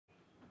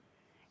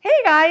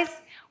Hey guys,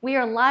 we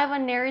are live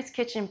on Nary's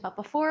Kitchen, but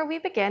before we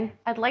begin,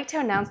 I'd like to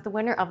announce the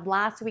winner of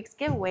last week's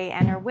giveaway,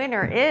 and our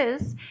winner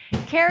is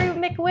Carrie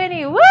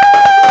McWhinney. Woo!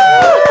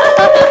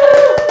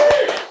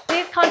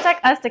 Please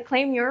contact us to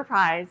claim your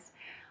prize.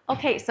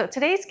 Okay, so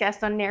today's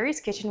guest on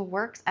Nary's Kitchen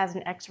works as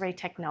an X-ray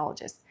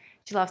technologist.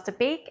 She loves to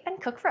bake and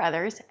cook for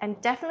others,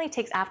 and definitely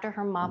takes after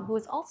her mom, who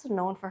is also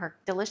known for her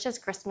delicious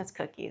Christmas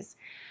cookies.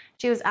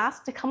 She was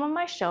asked to come on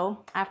my show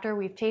after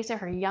we've tasted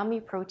her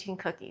yummy protein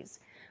cookies.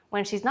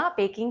 When she's not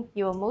baking,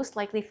 you will most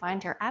likely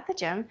find her at the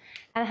gym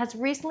and has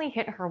recently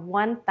hit her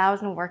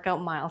 1,000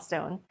 workout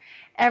milestone.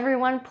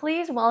 Everyone,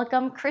 please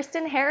welcome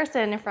Kristen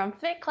Harrison from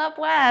Fit Club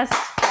West.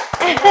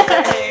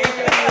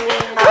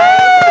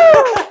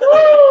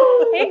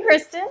 Hey,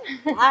 Kristen.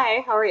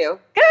 Hi, how are you?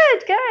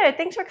 Good, good.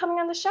 Thanks for coming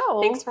on the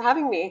show. Thanks for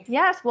having me.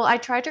 Yes, well, I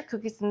tried your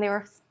cookies and they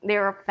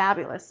were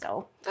fabulous.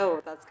 So,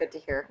 Oh, that's good to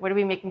hear. what are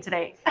we making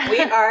today? We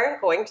are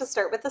going to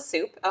start with a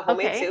soup, a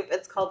homemade Okay. soup.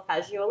 It's called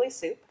Fagioli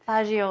Soup.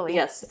 Fagioli.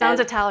 Yes. Sounds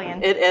and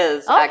Italian. It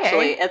is, Okay.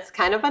 actually. It's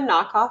kind of a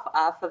knockoff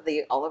off of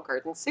the Olive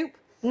Garden soup.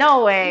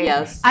 No way.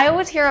 Yes. I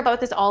always hear about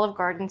this Olive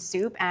Garden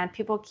soup, and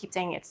people keep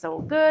saying it's so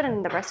good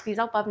and the recipes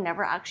up. I've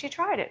never actually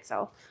tried it,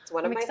 so It's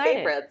one I'm of my excited.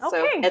 favorites. So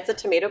Okay. it's a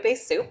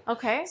tomato-based soup.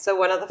 okay. So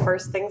one of the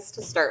first things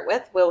to start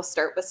with, we'll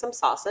start with some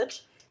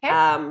sausage. Okay.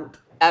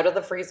 Out of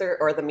the freezer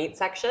or the meat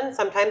section.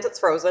 Sometimes it's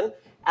frozen.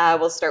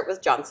 We'll start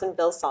with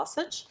Johnsonville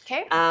sausage.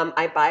 Okay.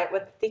 I buy it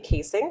with the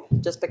casing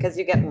just because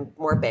you get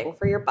more bang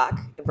for your buck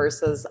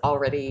versus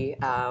already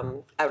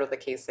out of the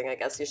casing, I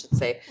guess you should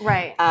say.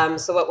 Right.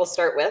 So what we'll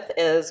start with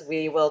is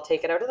we will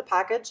take it out of the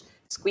package,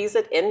 squeeze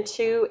it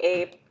into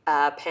a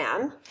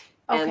pan,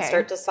 and Okay.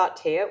 start to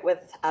saute it with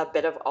a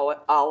bit of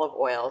olive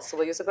oil. So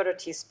we'll use about a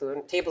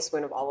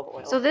tablespoon of olive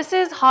oil. So this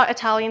is hot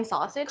Italian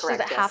sausage. Correct,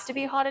 Does it yes. have to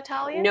be hot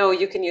Italian? No,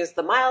 you can use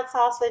the mild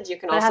sausage. You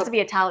can But it also has to be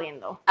Italian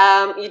though.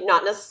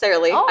 not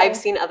necessarily. Oh. I've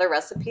seen other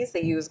recipes.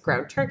 They use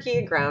ground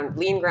turkey,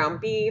 lean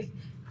ground beef.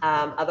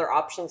 Other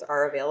options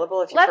are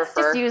available if you Let's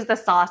prefer. just use the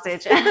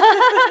sausage.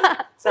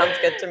 Sounds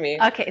good to me.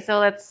 Okay, so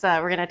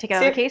we're gonna take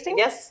out the casing.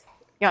 Yes,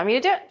 You want me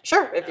to do it?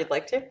 sure, if you'd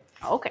like to.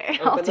 Okay,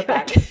 I'll Open do the it.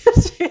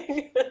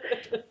 package.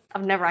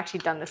 I've never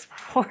actually done this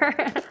before.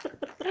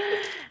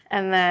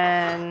 And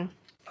then,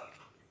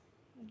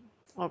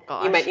 oh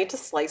gosh. You might need to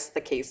slice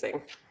the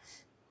casing.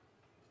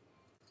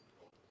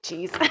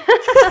 Jeez.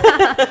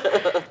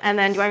 And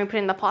then, do you want me to put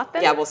it in the pot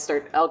then? Yeah, we'll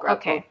start. I'll grab.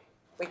 Okay.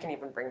 We can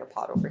even bring the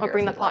pot over here. I'll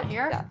bring if the you'd pot like.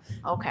 here? Yeah.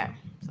 Okay,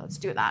 so let's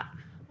do that.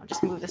 I'll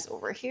just move this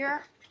over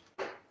here.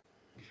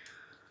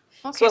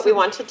 Okay, So what we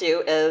want to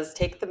do is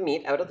take the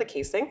meat out of the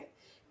casing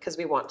because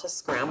we want to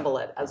scramble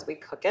it as we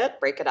cook it,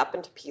 break it up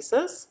into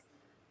pieces.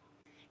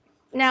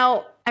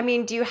 Now, I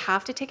mean, do you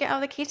have to take it out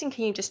of the casing?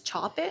 Can you just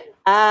chop it?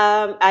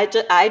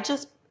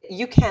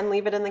 You can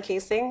leave it in the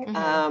casing.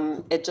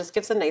 Mhm. It just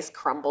gives a nice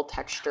crumble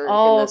texture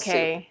Oh, in the soup.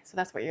 okay. So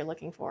that's what you're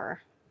looking for.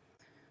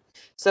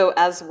 So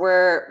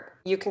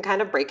you can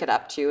kind of break it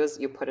up too as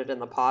you put it in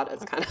the pot.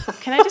 It's kind of.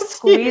 Can I just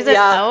squeeze it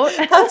out?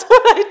 That's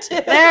what I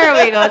did. There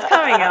we go. It's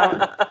coming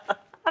out.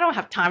 I don't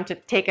have time to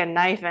take a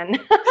knife and.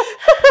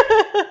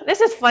 This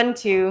is fun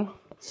too.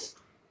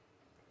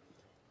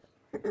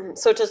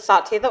 So to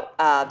saute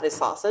the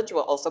sausage,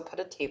 we'll also put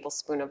a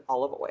tablespoon of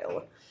olive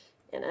oil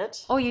in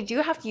it. Oh, you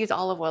do have to use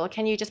olive oil.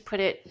 Can you just put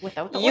it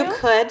without the You oil?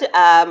 could.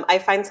 I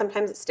find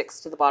sometimes it sticks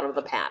to the bottom of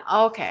the pan,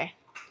 Okay.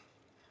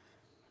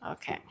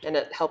 Okay. and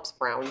it helps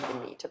brown the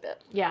meat a bit.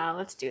 Yeah,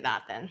 let's do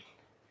that then.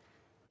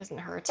 Doesn't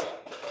hurt.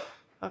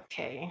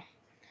 Okay.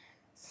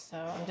 So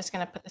I'm just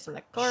gonna put this in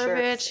the Sure.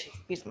 garbage.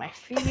 Use my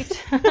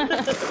feet.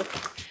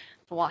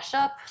 Wash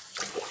up.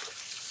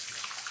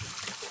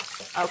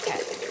 Okay.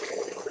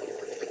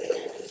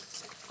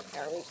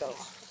 There we go.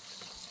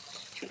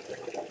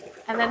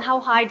 And then how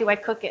high do I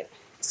cook it?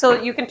 So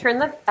you can turn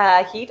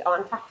the heat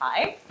on to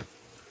high,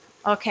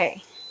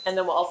 Okay. and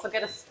then we'll also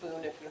get a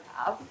spoon if you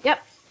have.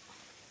 Yep.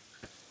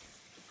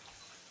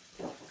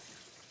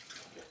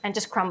 And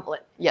just crumble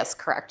it. Yes,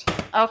 correct.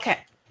 Okay.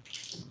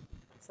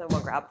 So we'll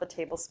grab the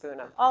tablespoon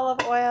of olive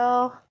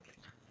oil.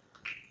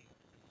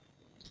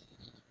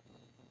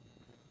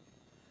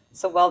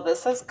 So while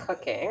this is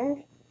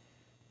cooking,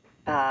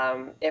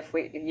 if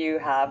you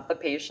have the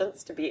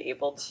patience to be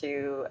able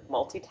to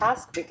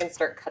multitask, we can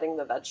start cutting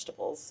the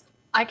vegetables.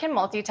 I can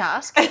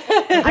multitask.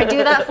 I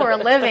do that for a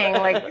living.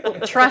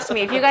 Like, trust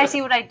me, if you guys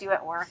see what I do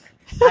at work,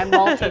 I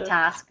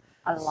multitask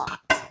a lot.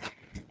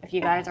 If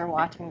you guys are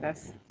watching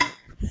this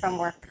from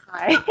work,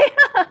 hi.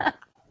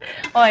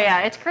 Oh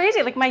yeah, it's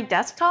crazy. Like my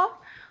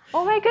desktop,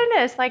 oh my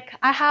goodness, like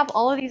I have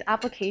all of these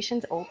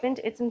applications opened.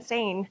 It's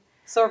insane.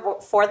 So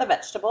for the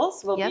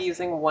vegetables, we'll Yes. be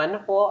using one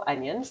whole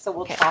onion. So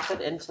we'll Okay. chop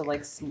it into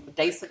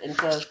dice it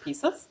into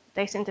pieces.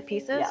 Dice into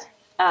pieces.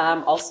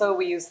 Yeah. Also,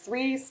 we use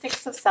 3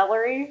 sticks of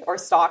celery or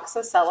stalks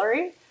of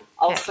celery.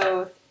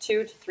 Also,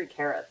 2 to 3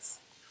 carrots.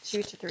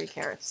 2 to 3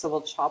 carrots. So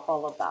we'll chop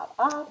all of that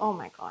up. Oh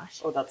my gosh.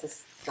 Oh, that's a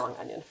strong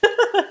onion.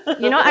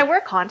 You know, I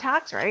wear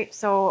contacts, right?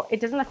 So it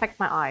doesn't affect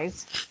my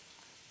eyes.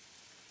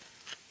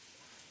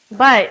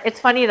 But it's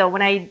funny though,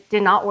 when I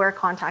did not wear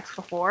contacts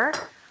before,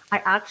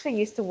 I actually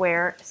used to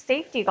wear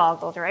safety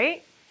goggles,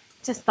 right?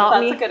 To Well, stop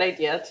that's me. a good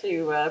idea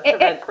to It,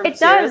 prevent from it tears.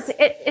 does.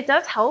 It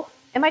does help.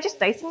 Am I just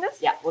dicing this?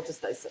 Yeah, we'll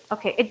just dice it.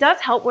 Okay, it does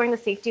help wearing the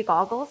safety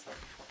goggles,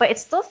 but it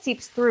still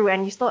seeps through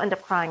and you still end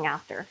up crying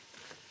after.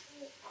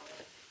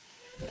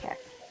 Okay.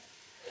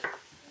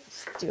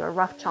 Just do a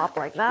rough chop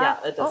like Yeah,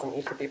 that. it doesn't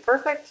need to be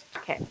perfect.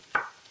 Okay.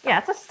 Yeah,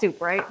 it's a soup,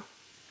 right?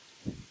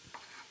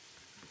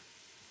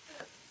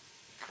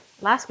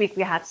 Last week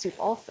we had soup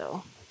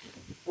also.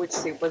 Which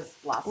soup was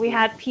last We week?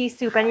 had pea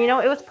soup, and you know,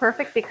 it was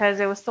perfect because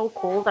it was so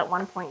cold at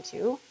one point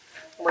too.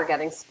 We're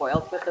getting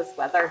spoiled with this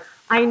weather.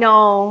 I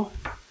know.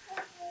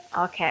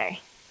 Okay.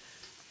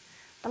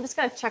 I'm just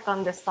gonna check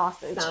on this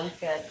sausage. Sounds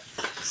good.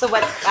 So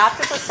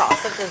after the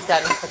sausage is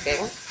done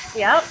cooking,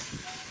 Yep.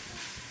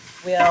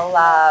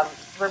 we'll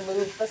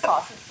remove the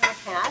sausage from the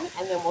pan,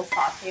 and then we'll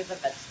saute the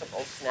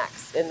vegetables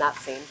next in that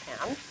same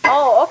pan.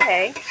 Oh,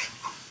 okay.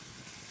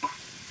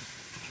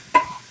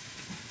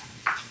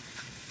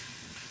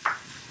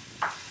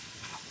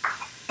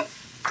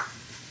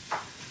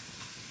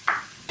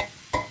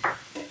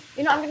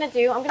 You know what I'm gonna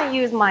do? I'm gonna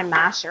use my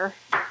masher.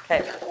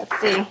 Okay. Let's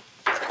see.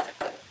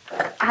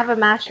 I have a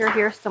masher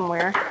here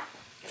somewhere.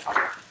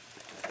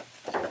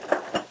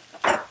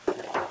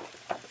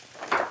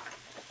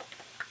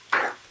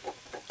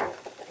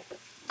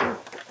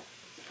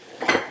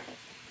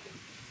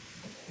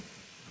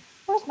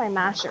 Where's my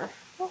masher?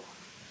 Oh.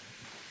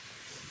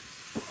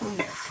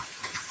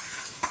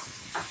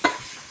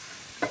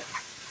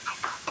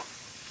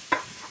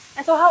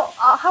 And so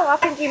how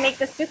often do you make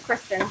this soup,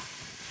 Kristen?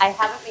 I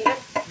haven't made it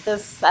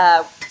this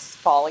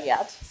fall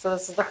yet, so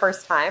this is the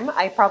first time.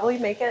 I probably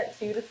make it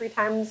 2 to 3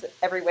 times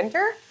every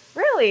winter.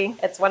 Really?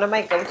 It's one of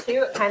my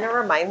go-to. It kind of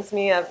reminds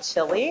me of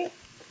chili.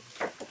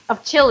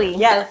 Of chili?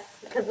 Yes,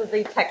 because of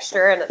the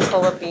texture and it's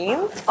full of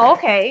beans.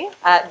 Okay.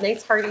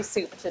 Nice hearty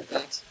soup to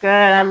eat. Good.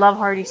 I love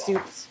hearty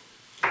soups.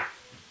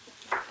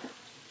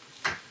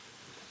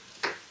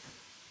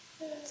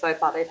 So I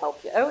thought I'd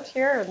help you out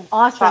here and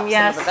Awesome, chop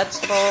yes. some of the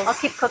vegetables. I'll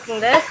keep cooking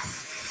this.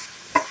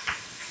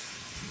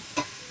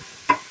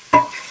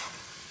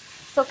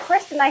 So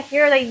Kristen, I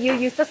hear that you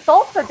used to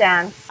salsa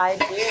dance. I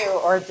do,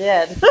 or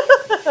did.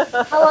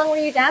 How long were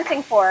you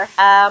dancing for?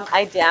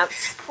 I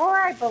danced for,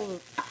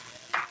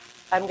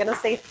 I'm going to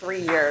say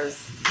 3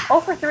 years. Oh,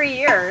 for 3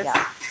 years.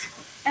 Yeah.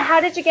 And how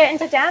did you get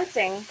into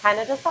dancing? Kind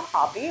of just a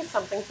hobby,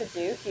 something to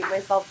do, keep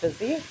myself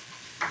busy.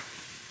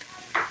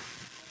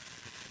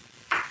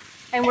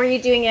 And were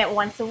you doing it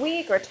once a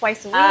week or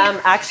twice a week?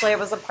 Actually, I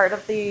was a part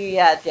of the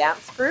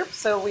dance group,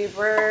 so we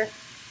were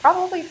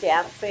probably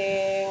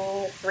dancing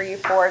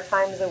 3-4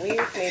 times a week,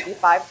 maybe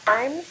 5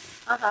 times.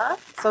 Uh-huh.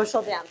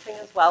 Social dancing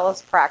as well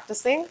as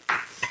practicing.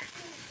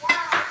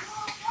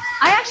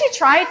 I actually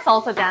tried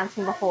salsa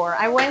dancing before.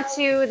 I went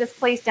to this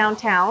place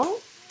downtown,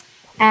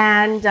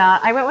 and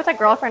I went with a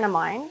girlfriend of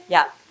mine.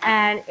 Yeah.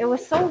 And it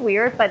was so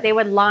weird, but they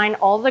would line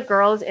all the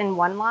girls in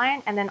one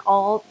line and then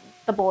all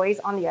the boys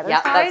on the other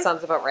Yeah, side. that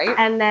sounds about right.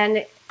 And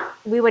then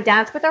we would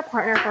dance with our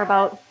partner for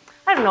about,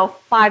 I don't know,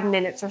 5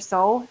 minutes or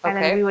so. And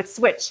Okay. then we would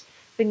switch.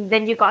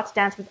 Then you got to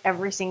dance with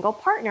every single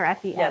partner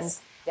at the end.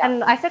 Yes. Yeah.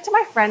 And I said to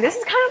my friend, this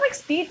is kind of like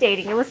speed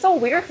dating. It was so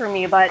weird for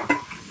me, but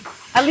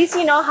at least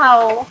you know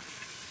how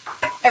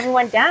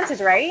everyone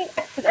dances, right?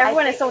 Because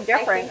everyone is so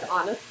different. I think,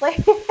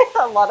 honestly,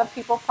 a lot of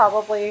people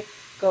probably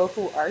go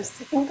who are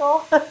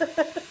single.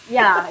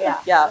 Yeah.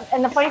 Yeah.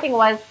 And the funny thing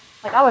was,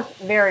 like, I was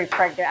very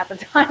pregnant at the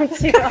time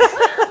too.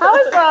 I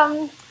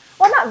was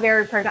well, not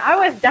very pregnant. I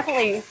was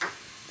definitely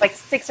like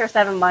 6 or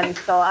 7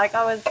 months. So like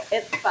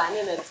It's fun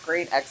and it's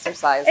great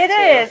exercise. It too.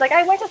 is. Like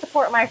I went to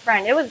support my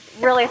friend. It was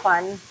really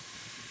fun.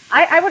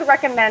 I would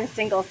recommend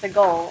singles to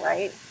go,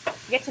 right?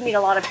 You get to meet a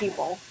lot of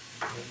people.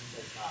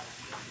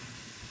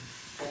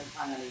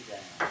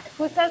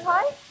 Who says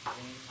hi?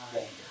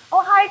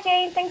 Oh, hi,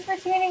 Jane. Thanks for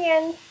tuning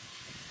in.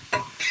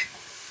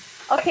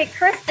 Okay,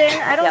 Kristen,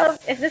 I don't know.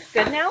 Is this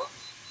good now?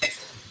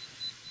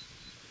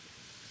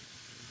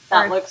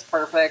 That Or- looks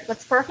perfect.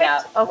 Looks perfect?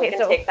 Yeah. Okay, we can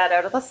so- take that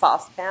out of the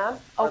saucepan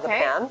or the Okay.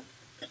 pan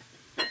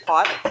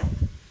pot.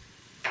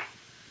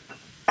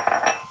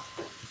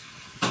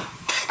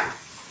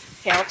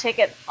 Okay, I'll take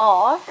it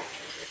off.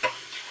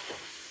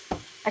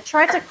 I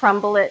tried to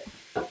crumble it.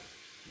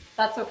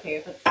 That's okay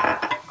if it's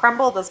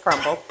crumbled is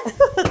crumbled.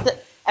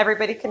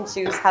 Everybody can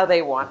choose how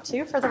they want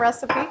to for the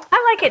recipe.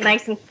 I like it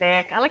nice and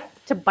thick. I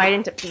like to bite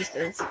into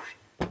pieces.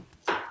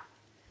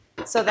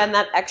 So then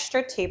that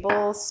extra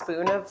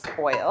tablespoon of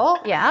oil,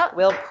 Yeah.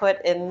 we'll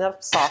put in the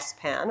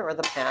saucepan or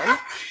the pan,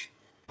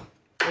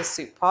 the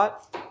soup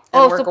pot, and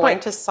Oh, we're so going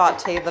put- to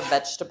saute the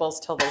vegetables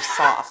till they're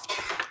soft.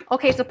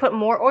 Okay, so put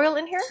more oil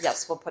in here?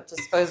 Yes, we'll put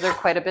just. Oh, is there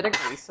quite a bit of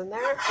grease in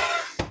there?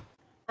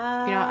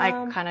 I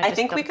kinda I just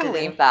think we dumped can it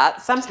in. leave that.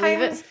 Leave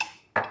Sometimes it?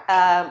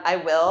 I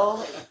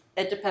will.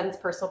 It depends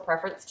personal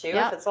preference too.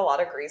 Yeah. If it's a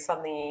lot of grease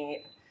on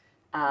the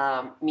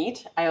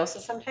meat, I also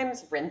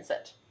sometimes rinse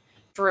it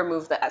to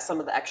remove some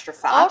of the extra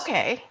fat.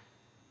 Okay.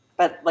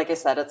 But like I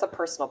said, it's a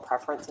personal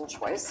preference and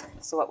choice.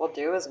 So what we'll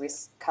do is we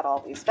cut all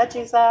these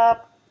veggies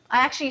up. I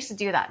actually used to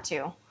do that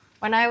too.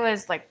 When I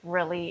was like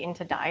really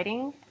into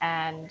dieting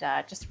and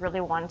just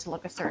really wanted to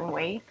look a certain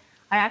way,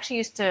 I actually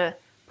used to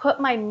put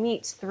my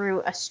meats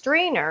through a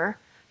strainer,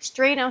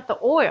 strain out the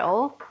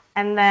oil,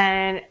 and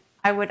then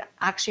I would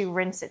actually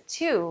rinse it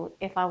too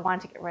if I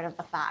wanted to get rid of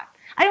the fat.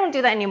 I don't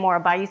do that anymore,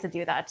 but I used to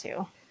do that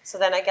too. So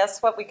then I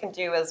guess what we can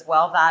do is,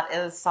 while that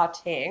is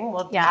sauteing,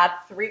 we'll add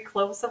 3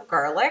 cloves of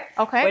garlic,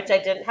 which I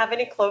didn't have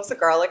any cloves of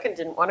garlic and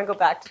didn't want to go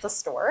back to the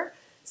store.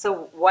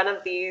 So one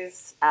of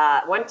these,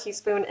 1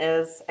 teaspoon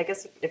is, I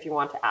guess if you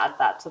want to add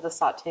that to the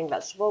sauteing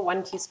vegetable,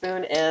 1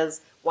 teaspoon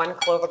is 1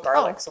 clove of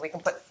garlic. So we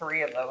can put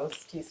 3 of those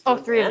teaspoons in. Oh,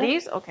 3 of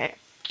these? Okay.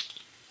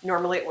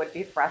 Normally it would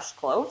be fresh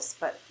cloves,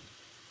 but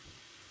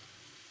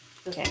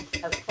this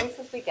is as close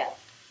as we get.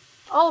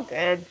 Oh,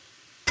 good.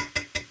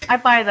 I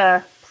buy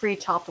the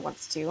pre-chopped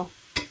ones too.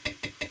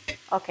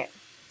 Okay.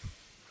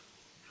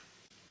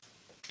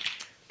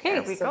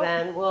 Okay, so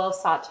then we'll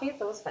saute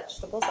those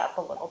vegetables up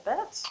a little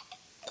bit,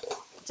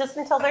 just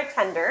until they're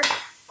tender.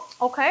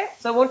 Okay.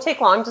 So it won't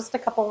take long, just a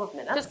couple of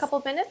minutes. Just a couple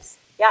of minutes?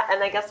 Yeah,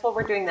 and I guess while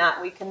we're doing that,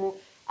 we can,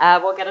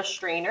 we'll get a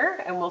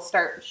strainer and we'll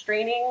start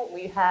straining.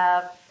 We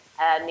have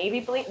navy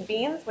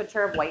beans, which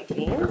are white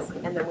beans,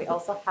 and then we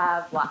also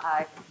have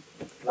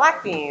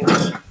black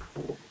beans.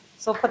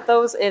 So put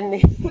those in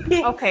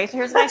the... Okay, so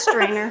here's my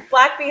strainer.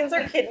 Black beans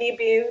are kidney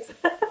beans.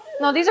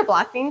 No, these are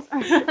black beans.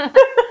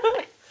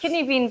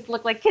 Kidney beans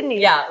look like kidneys.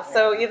 Yeah,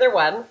 so either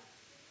one.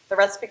 The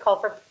recipe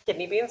called for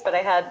kidney beans, but I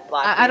had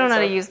black beans. I don't know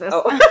how to use this.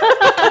 Oh.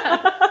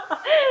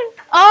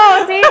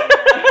 Oh, see?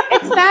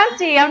 It's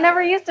fancy. I've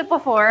never used it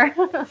before.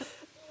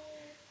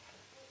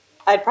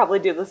 I'd probably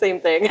do the same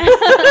thing.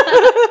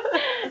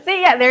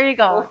 See, yeah, there you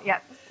go. Yeah,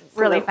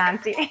 really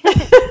fancy.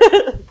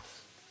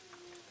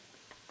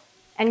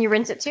 And you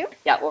rinse it too?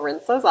 Yeah, we'll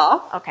rinse those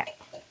off. Okay.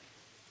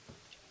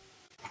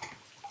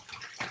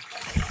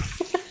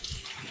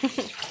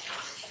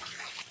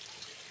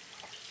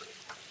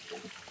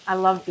 I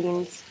love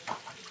beans.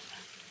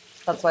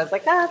 That's why I was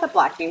like, the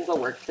black beans will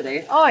work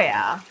today. Oh,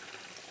 yeah.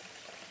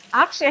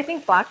 Actually, I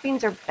think black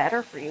beans are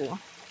better for you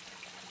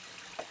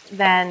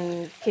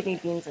than kidney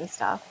beans and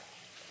stuff.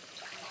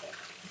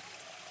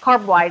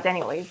 Carb-wise,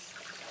 anyways.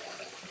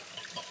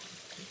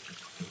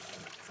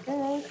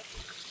 Good.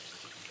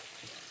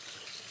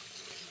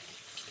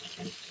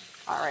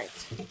 All right.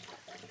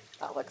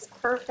 That looks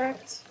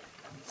perfect.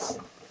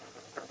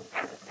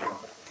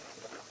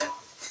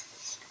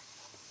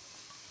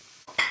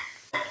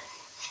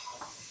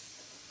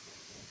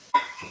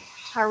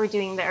 How are we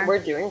doing there? We're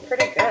doing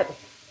pretty good.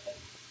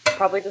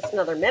 Probably just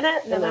another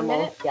minute. Another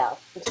minute?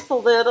 Just a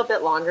little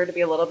bit longer to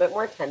be a little bit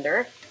more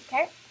tender.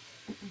 Okay.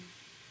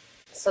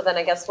 So then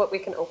I guess what we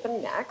can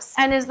open next.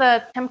 And is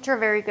the temperature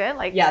very good?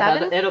 Like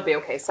 7? It'll be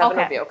okay. 7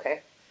 will be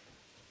okay.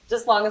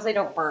 Just as long as they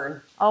don't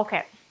burn.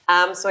 Okay.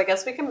 So I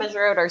guess we can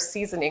measure out our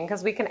seasoning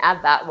because we can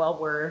add that while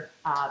they're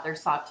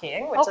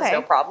sauteing, which is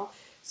no problem.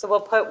 So we'll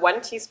put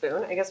 1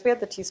 teaspoon. I guess we had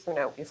the teaspoon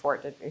out before,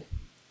 did we?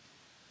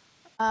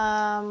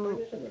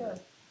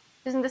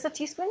 Isn't this a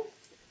teaspoon?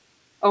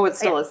 Oh, it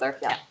still is there.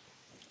 Yeah.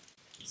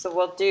 So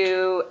we'll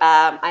do,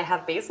 I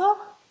have basil,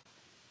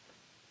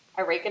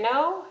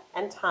 oregano,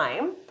 and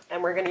thyme.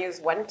 And we're going to use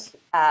 1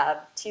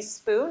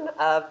 teaspoon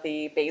of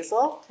the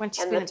basil. 1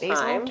 teaspoon of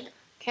basil.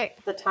 Okay.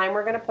 The thyme,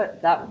 we're going to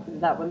put,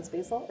 that one's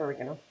basil,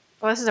 oregano.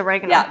 Oh, this is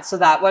oregano. Yeah, so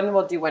that one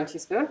we'll do 1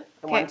 teaspoon,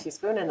 and 1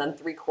 teaspoon, and then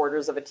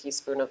 3/4 of a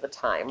teaspoon of the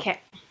thyme. Okay.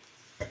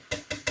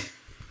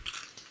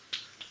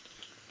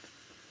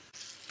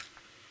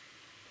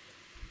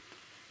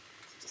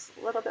 Just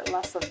a little bit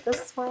less of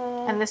this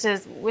one. And this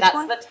is which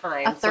one? That's the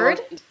thyme. A third?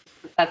 So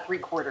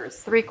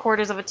 3/4.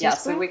 3/4 of a teaspoon? Yeah,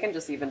 so we can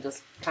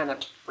just kind of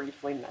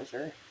briefly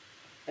measure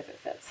if it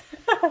fits.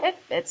 It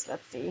fits.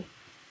 Let's see.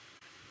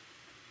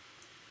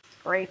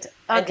 Great. Okay.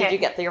 And did you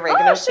get the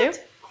oregano too?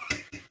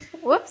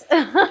 Whoops.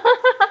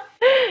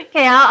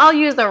 Okay, I'll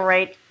use the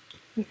right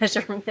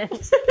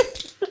measurement.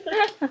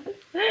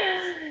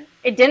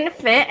 It didn't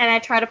fit, and I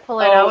tried to pull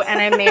it out, and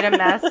I made a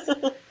mess.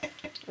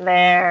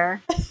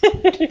 There.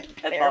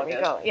 There we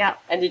go. Yeah.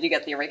 And did you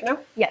get the oregano?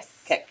 Yes.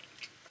 Okay.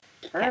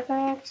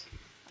 Perfect.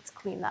 Let's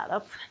clean that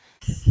up.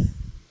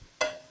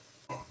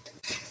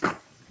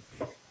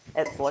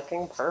 It's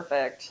looking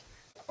perfect.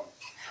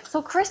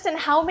 So, Kristen,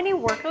 how many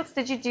workouts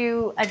did you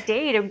do a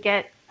day to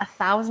get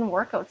 1,000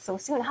 workouts so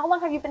soon? How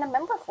long have you been a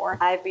member for?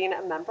 I've been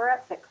a member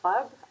at Fit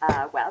Club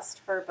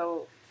West for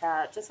about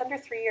just under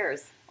 3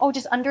 years. Oh,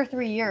 just under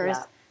 3 years.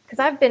 Because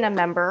I've been a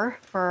member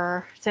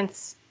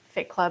since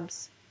Fit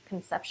Club's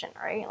conception,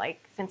 right?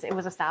 Like since it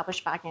was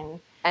established back in.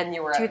 And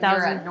you were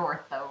 2000. at North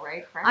though,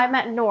 right? Correct? I'm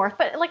at North,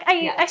 but like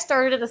I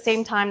started at the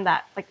same time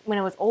that like when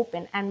it was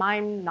open, and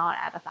I'm not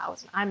at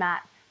 1,000. I'm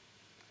at.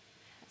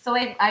 So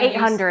I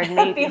 800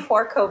 maybe.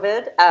 Before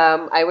COVID,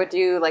 I would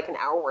do like an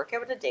hour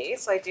workout a day.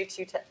 So I do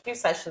two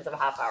sessions of a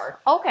half hour.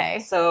 Okay.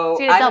 So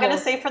I'm going to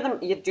say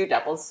you do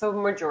doubles. So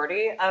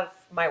majority of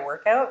my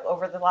workout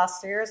over the last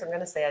 3 years, I'm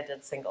going to say I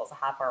did singles, a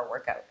half hour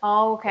workout.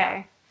 Oh, okay.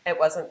 Yeah. It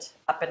wasn't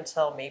up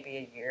until maybe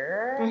a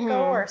year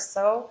ago or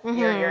so,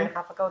 year and a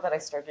half ago that I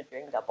started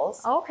doing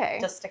doubles. Okay.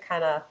 Just to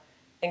kind of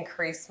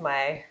increase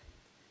my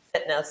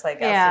fitness, I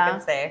guess you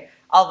can say.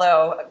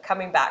 Although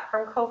coming back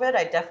from COVID,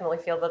 I definitely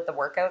feel that the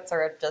workouts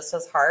are just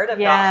as hard, if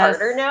not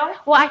harder now.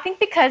 Well, I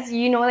think because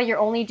you know that you're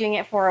only doing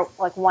it for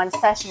like one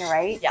session,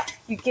 right? Yeah.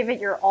 You give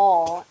it your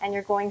all, and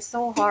you're going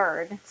so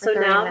hard for So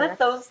 30 now minutes. that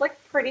those look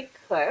pretty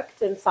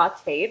cooked and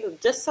sautéed,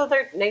 just so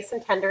they're nice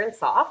and tender and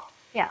soft,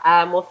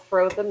 we'll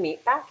throw the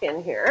meat back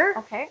in here.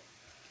 Okay.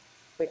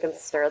 We can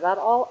stir that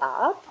all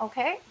up.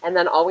 Okay. And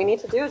then all we need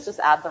to do is just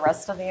add the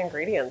rest of the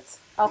ingredients.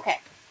 Okay.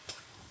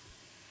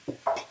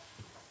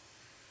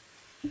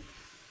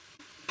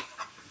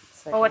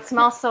 So oh, it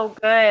smells so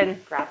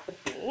good. Grab the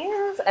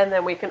beans, and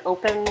then we can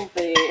open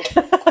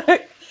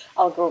the...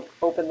 I'll go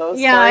open those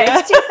for you.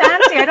 It's too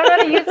fancy. I don't know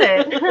how to use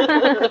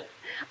it.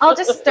 I'll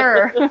just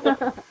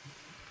stir.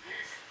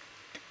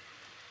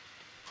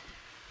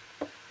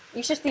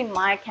 You should see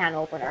my can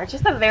opener. It's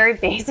just a very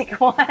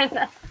basic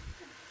one.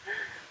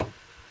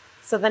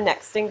 So the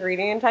next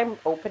ingredient I'm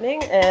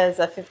opening is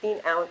a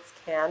 15-ounce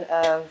can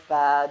of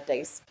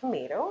diced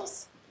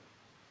tomatoes.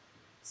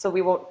 So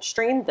we won't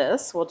strain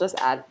this. We'll just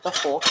add the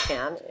whole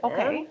can in.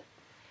 Okay.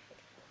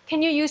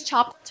 Can you use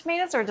chopped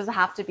tomatoes, or does it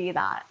have to be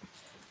that?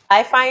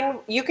 I find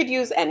you could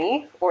use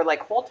any, or like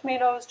whole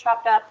tomatoes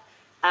chopped up.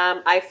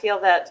 I feel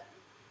that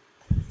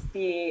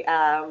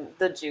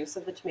the juice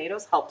of the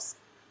tomatoes helps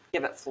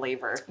give it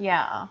flavor.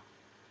 Yeah.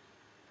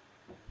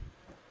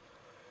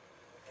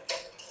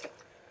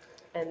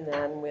 And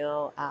then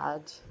we'll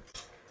add...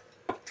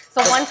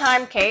 So one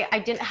time, Kate, I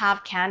didn't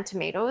have canned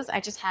tomatoes. I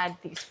just had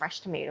these fresh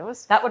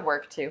tomatoes. That would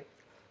work too.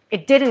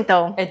 It didn't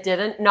though. It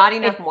didn't? Not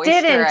enough moisture,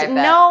 I bet.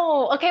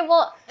 No. Okay,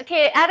 well,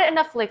 I added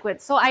enough liquid.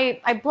 So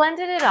I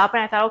blended it up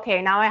and I thought,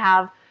 okay, now I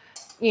have,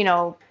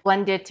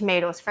 blended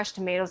tomatoes, fresh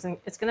tomatoes, and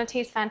it's going to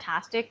taste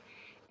fantastic.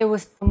 It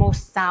was the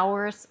most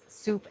sourest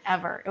soup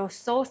ever. It was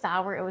so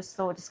sour. It was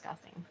so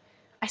disgusting.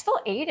 I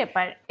still ate it,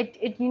 but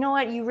you know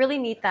what? You really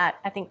need that,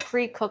 I think,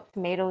 pre-cooked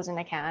tomatoes in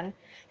a can.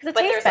 But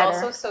there's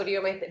also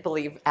sodium, I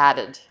believe,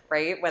 added,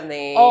 right? When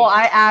they... Oh,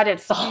 I added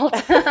salt.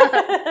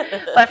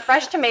 But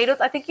fresh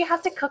tomatoes, I think you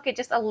have to cook it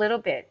just a little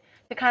bit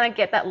to kind of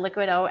get that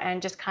liquid out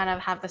and just kind of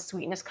have the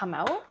sweetness come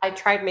out. I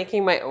tried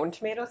making my own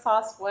tomato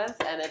sauce once,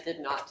 and it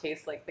did not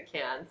taste like the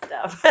canned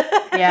stuff.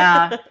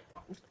 Yeah.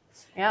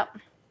 Yep.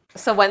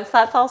 So once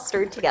that's all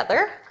stirred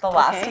together, the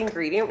last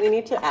ingredient we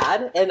need to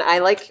add, and I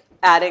like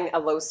adding a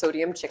low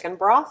sodium chicken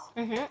broth.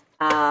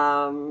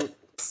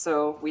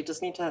 So we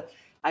just need to,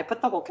 I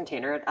put the whole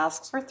container. It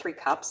asks for 3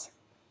 cups,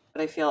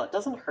 but I feel it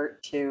doesn't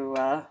hurt to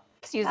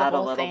add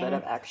a little bit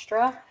of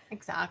extra.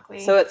 Exactly.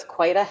 So it's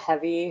quite a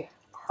heavy,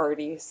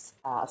 hearty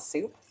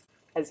soup,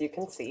 as you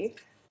can see.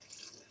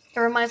 It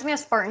reminds me of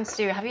Spartan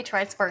stew. Have you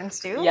tried Spartan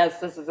stew? Yes,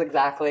 this is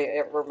exactly,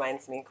 it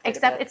reminds me quite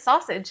Except a bit. It's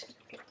sausage.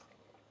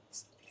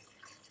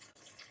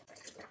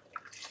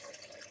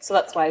 So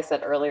that's why I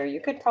said earlier, you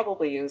could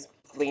probably use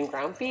lean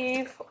ground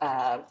beef,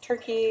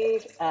 turkey,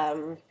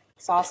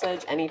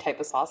 sausage, any type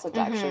of sausage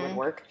actually would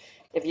work.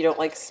 If you don't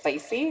like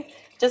spicy,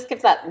 just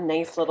gives that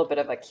nice little bit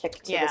of a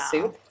kick to the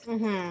soup.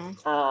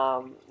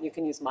 You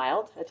can use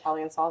mild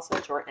Italian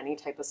sausage or any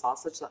type of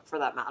sausage for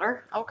that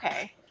matter.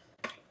 Okay.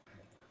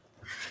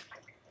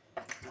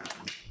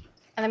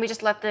 And then we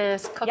just let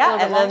this cook a little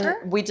bit longer? Yeah,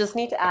 and then we just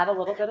need to add a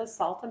little bit of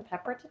salt and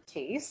pepper to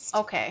taste.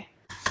 Okay.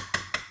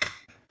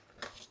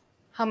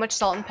 How much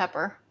salt and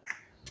pepper?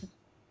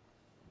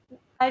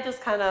 I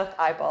just kind of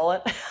eyeball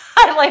it.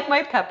 I like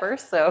my pepper,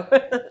 so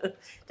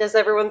just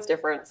everyone's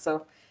different.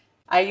 So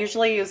I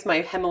usually use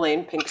my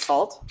Himalayan pink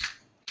salt,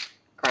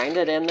 grind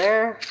it in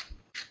there.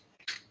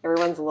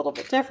 Everyone's a little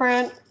bit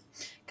different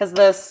because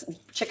this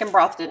chicken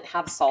broth didn't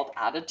have salt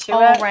added to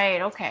it. Oh,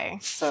 right, okay.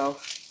 So,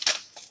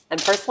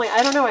 and personally,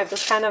 I don't know, I've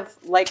just kind of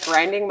like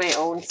grinding my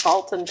own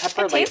salt and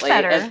pepper lately. Tastes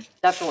better. It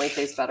definitely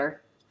tastes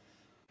better.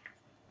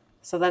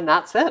 So then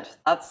that's it.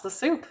 That's the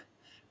soup.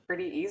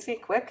 Pretty easy,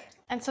 quick.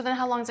 And so then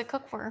how long does it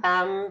cook for?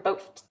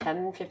 About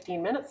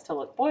 10-15 minutes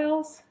till it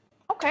boils.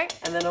 Okay.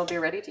 And then it'll be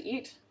ready to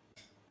eat.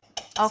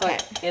 Okay.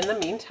 So in the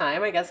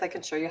meantime, I guess I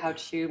can show you how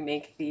to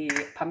make the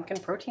pumpkin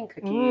protein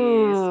cookies.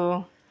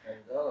 Ooh. There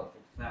you go.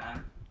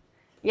 Fan.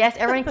 Yes,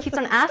 everyone keeps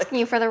on asking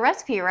you for the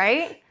recipe,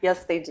 right?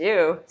 Yes, they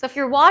do. So if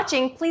you're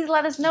watching, please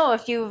let us know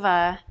if you've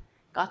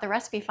got the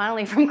recipe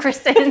finally from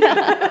Kristen.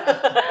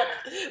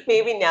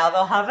 Maybe now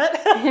they'll have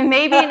it.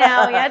 Maybe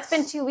now. Yeah, it's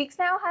been 2 weeks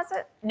now, has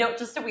it? No,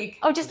 just a week.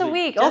 Oh, just a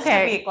week. Just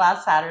okay. a week.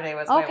 Last Saturday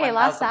was my 1,000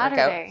 last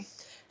Saturday. workout.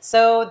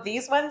 So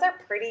these ones are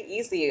pretty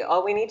easy.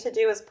 All we need to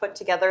do is put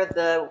together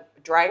the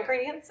dry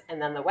ingredients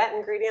and then the wet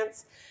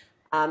ingredients.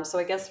 So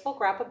I guess we'll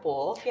grab a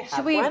bowl if you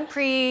have one. Should we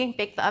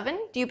pre-bake the oven?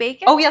 Do you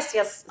bake it? Oh, yes.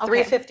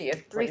 Okay. 350.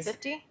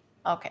 350?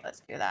 Okay,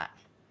 let's do that.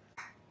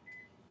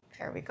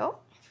 There we go.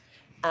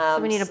 So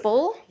we need a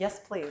bowl? Yes,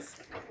 please.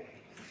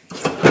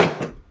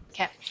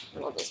 Okay.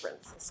 And I'll just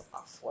rinse this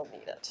off. We'll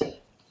need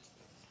it.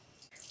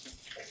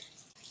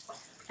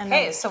 And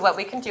Okay, so what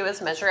we can do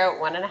is measure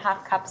out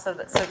 1.5 cups of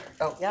it. So,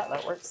 oh, yeah,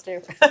 that works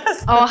too.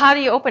 Oh, how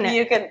do you open it?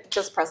 You can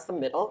just press the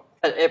middle,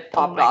 but it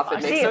popped my off.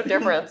 gosh. It makes no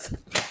difference.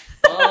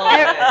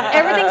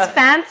 Everything's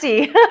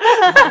fancy.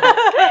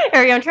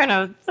 Harry, I'm trying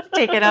to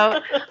take it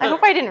out. I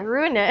hope I didn't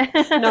ruin it.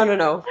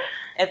 No.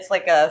 It's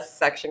like a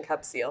section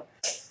cup seal.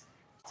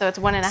 So it's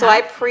 1.5. So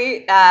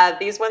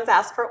these ones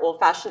ask for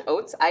old-fashioned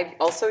oats. I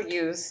also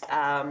use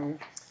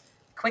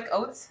quick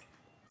oats,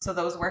 so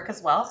those work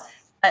as well.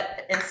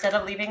 But instead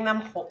of leaving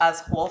them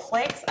as whole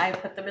flakes, I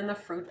put them in the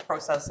food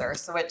processor.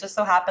 So it just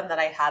so happened that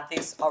I had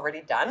these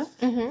already done,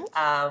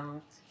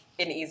 and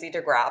easy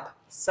to grab.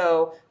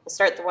 So we'll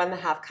start the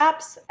 1.5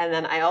 cups, and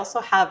then I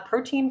also have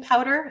protein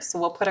powder. So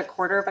we'll put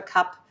 1/4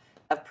 cup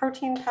of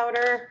protein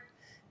powder.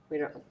 We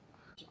don't.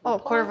 Oh,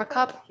 1/4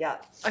 cup? Yeah.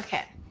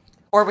 Okay.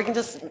 Or we can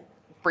just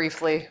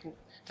briefly.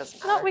 Doesn't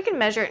matter. No, we can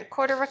measure it.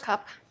 1/4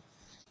 cup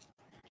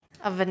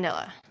of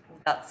vanilla.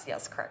 That's,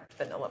 yes, correct.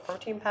 Vanilla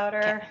protein powder.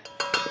 Okay.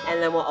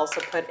 And then we'll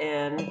also put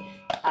in,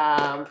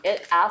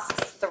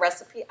 the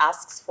recipe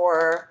asks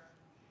for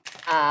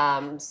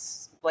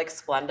like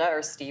Splenda or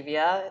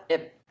stevia,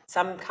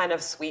 some kind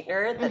of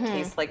sweetener that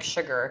tastes like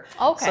sugar.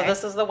 Okay. So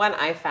this is the one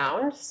I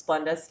found,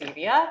 Splenda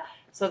stevia.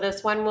 So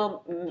this one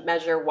will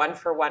measure 1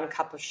 for 1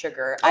 cup of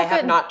sugar. I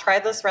have not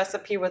tried this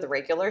recipe with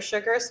regular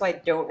sugar, so I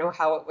don't know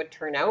how it would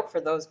turn out for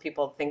those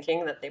people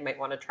thinking that they might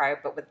want to try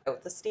it, but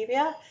without the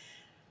stevia.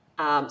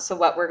 So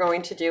what we're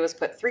going to do is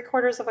put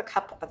 3/4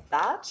 cup of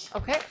that.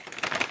 Okay.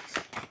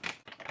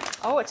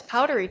 Oh, it's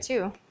powdery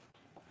too.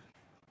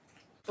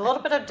 A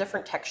little bit of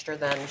different texture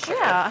than sugar.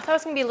 Yeah, I thought it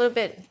was going to be a little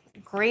bit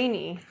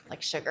grainy,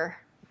 like sugar.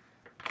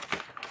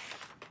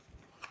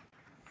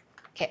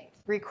 Okay,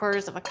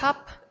 3/4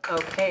 cup.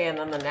 Okay, and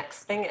then the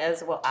next thing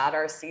is we'll add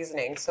our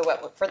seasoning. So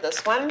for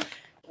this one,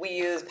 we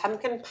use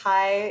pumpkin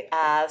pie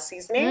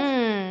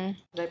seasoning.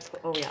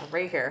 Oh yeah,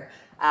 right here.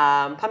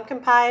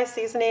 Pumpkin pie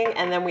seasoning,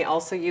 and then we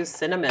also use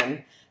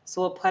cinnamon.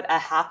 So we'll put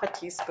 1/2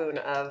 teaspoon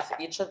of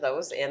each of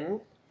those in.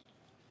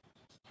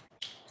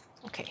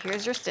 Okay,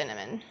 here's your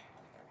cinnamon.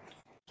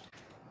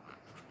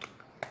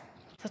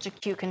 Such a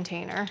cute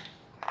container.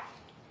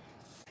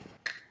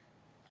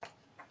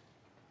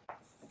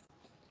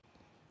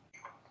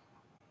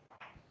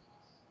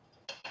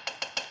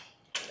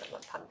 And then the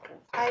pumpkin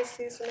pie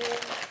seasoning.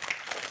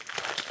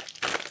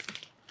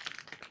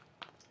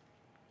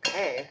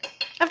 Okay.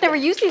 I've never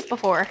used these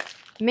before.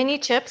 Mini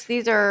chips,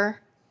 these are...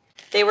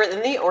 They were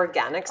in the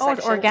organic section. Oh,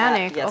 it's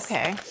organic, yes.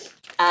 Okay.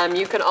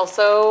 You can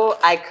also,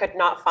 I could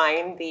not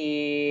find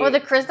the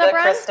Kristen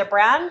brand? Kristen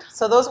brand.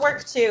 So those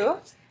work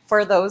too.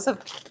 For those of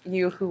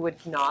you who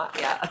would not,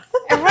 yeah.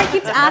 Everyone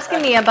keeps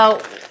asking me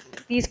about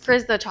these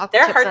Kristen chocolate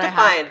They're chips hard that to I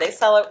have. find. They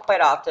sell out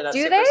quite often at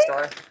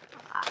Superstore.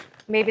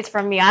 Maybe it's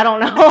from me. I don't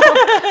know.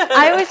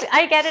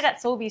 I get it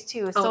at Sobeys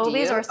too. Oh, do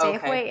Sobeys you? or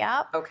Safeway, Okay.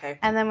 yeah. Okay.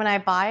 And then when I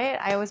buy it,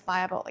 I always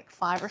buy about like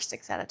 5 or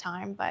 6 at a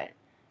time. But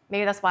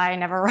maybe that's why I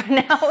never run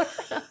out.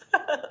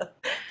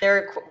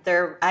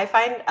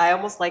 I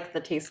almost like the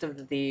taste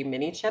of the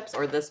mini chips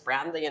or this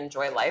brand, the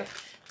Enjoy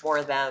Life,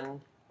 more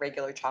than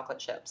regular chocolate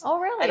chips. Oh,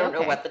 really? I don't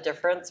know what the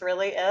difference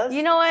really is.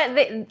 You know what?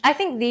 I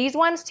think these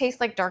ones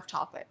taste like dark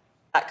chocolate.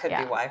 That could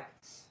be why.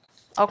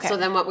 Okay. So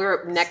then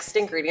next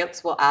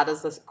ingredients we'll add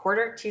is this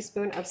 1/4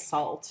 teaspoon of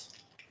salt.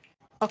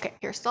 Okay,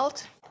 here's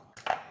salt.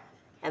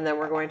 And then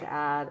we're going to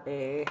add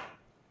 1/2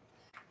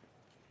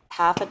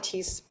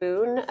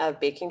 teaspoon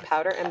of baking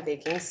powder and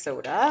baking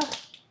soda.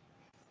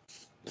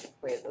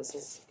 Wait, did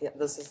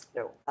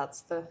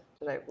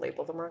I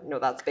label them wrong? No,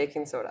 that's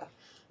baking soda.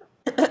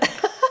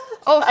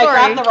 Oh, sorry. I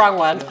grabbed the wrong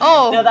one.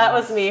 Oh. No, that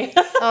was me.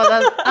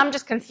 I'm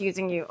just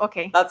confusing you.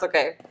 Okay. That's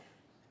okay.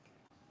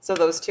 So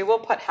those two we'll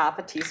put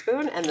 1/2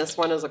 teaspoon, and this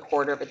one is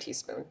 1/4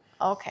 teaspoon.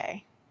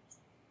 Okay.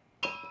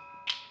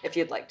 If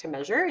you'd like to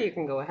measure, you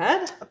can go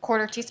ahead.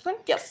 1/4 teaspoon?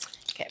 Yes.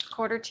 Okay,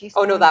 1/4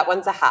 teaspoon. Oh, no, that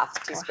one's 1/2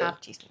 teaspoon. 1/2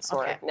 teaspoon.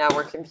 Sorry. Okay. Now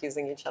we're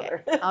confusing each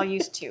other. I'll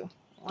use 2.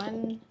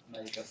 1 No,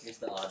 you confuse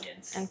the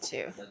audience. and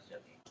 2. That's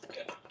joking.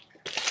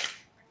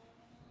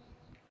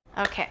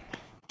 Okay.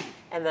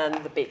 And then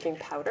the baking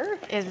powder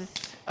is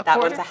a that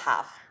quarter? one's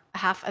 1/2. A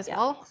half as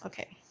well?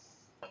 Okay.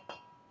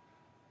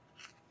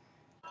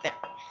 There.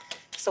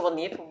 So we'll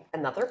need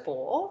another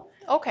bowl.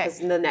 Okay.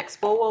 Because in the next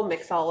bowl, we'll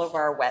mix all of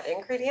our wet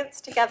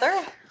ingredients together.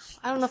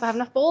 I don't know if I have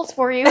enough bowls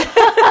for you.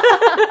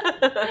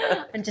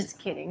 I'm just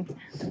kidding.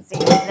 Let's see.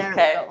 There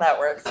Okay, we go. that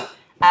works.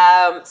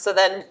 So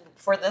then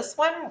for this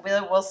one,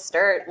 we'll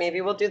start, maybe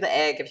we'll do the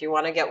egg. If you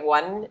want to get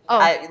one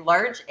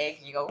large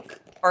egg yolk,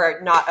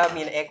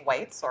 egg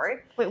white, sorry.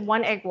 Wait,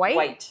 1 egg white?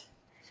 White.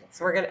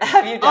 So we're going to,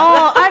 have you done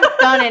Oh, I've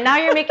done it. Now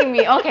you're making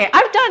me, okay,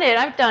 I've done it.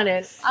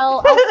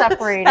 I'll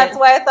separate That's it.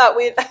 why I thought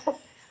we'd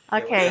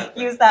Okay.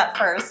 use that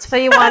first. So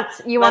you want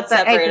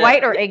the egg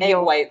white or egg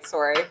yolk? Egg white,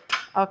 sorry.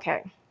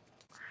 Okay.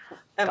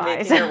 I'm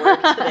Guys. making it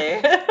work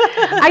today.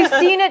 I've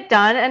seen it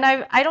done, and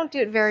I don't do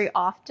it very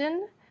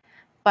often,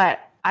 but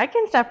I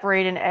can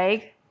separate an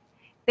egg.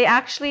 They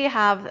actually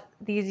have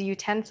these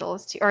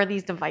utensils or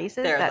these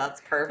devices. That's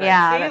perfect.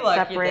 Yeah, See, look,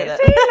 separate. you did it.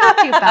 See, not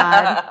too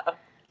bad.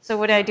 So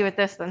what do I do with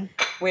this then?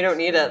 We don't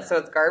need it, so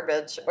it's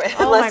garbage.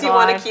 Oh Unless you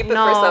want to keep it for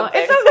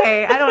something. It's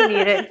okay. I don't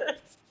need it.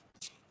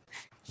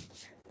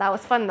 That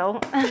was fun though.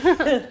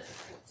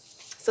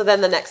 So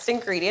then the next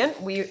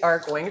ingredient, we are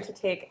going to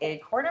take a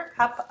 1/4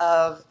 cup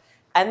of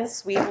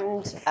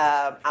unsweetened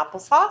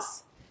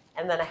applesauce,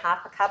 and then a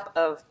 1/2 cup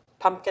of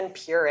pumpkin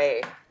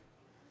puree.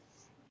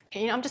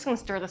 Okay, I'm just gonna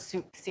stir the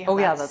soup to see how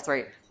that's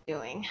right.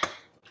 doing.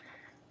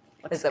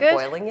 Is it good.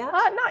 boiling yet?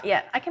 Not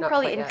yet. I can Not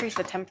probably quite yet. increase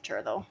the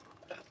temperature though.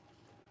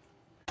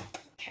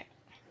 Okay.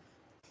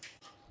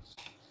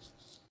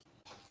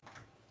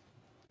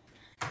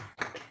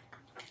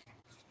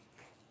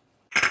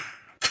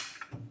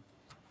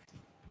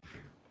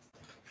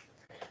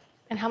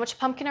 And how much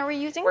pumpkin are we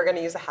using? We're going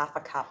to use a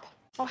 1/2 cup.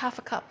 Oh,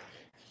 1/2 cup.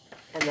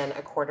 And then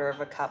a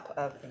 1/4 cup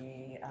of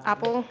the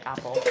apple.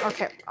 Apple.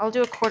 Okay, I'll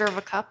do a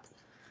 1/4 cup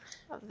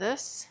of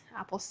this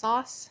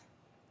applesauce.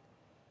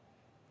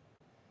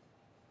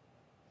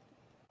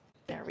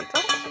 There we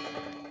go.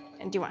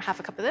 And do you want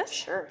 1/2 cup of this?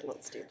 Sure,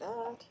 let's do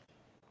that.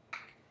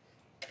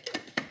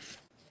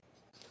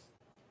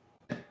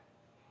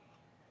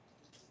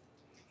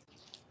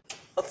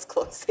 That's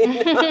close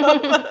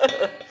enough.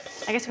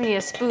 I guess we need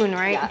a spoon,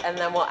 right? Yeah, and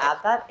then we'll add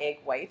that egg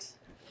white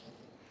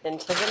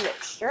into the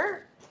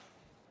mixture.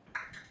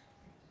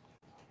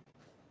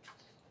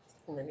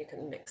 And then you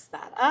can mix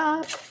that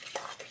up.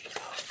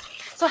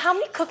 So how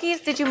many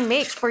cookies did you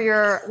make for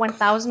your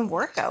 1,000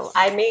 workout?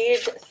 I made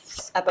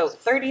about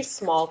 30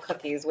 small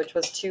cookies, which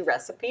was 2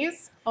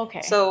 recipes.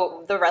 Okay.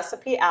 So the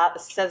recipe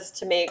says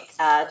to make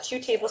 2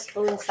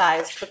 tablespoon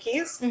sized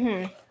cookies.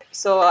 Mm-hmm.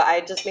 So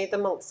I just made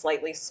them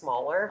slightly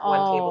smaller,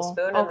 1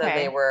 tablespoon, and then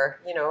they were,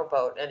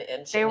 about an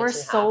inch. They were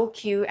so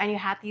cute, and you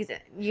had so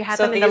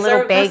them in the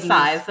little baggies. So these are the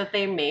size that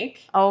they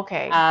make.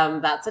 Okay.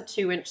 That's a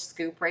 2-inch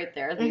scoop right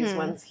there. These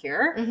ones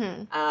here.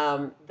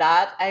 Mm-hmm.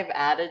 That I've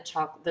added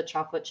the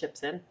chocolate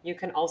chips in. You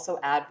can also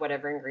add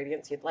whatever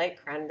ingredients you'd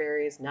like,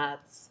 cranberries,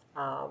 nuts,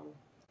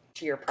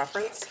 to your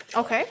preference.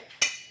 Okay.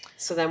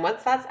 So then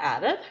once that's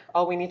added,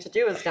 all we need to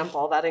do is dump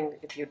all that in.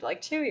 If you'd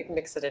like to, you can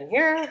mix it in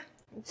here.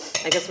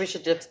 I guess we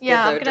should just give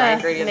the dry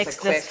ingredients mix a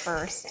quick. This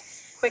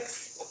first. Quick.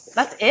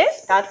 That's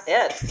it? That's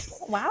it.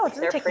 Wow, it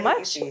doesn't They're take pretty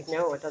much. easy.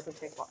 No, it doesn't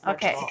take much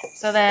Okay, at all.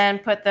 so then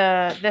put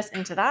this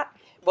into that.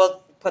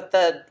 We'll put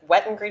the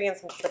wet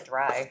ingredients into the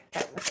dry.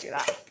 Okay, let's do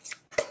that.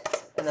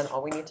 And then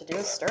all we need to do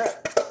is stir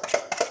it.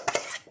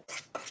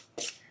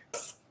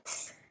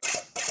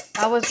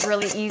 That was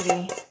really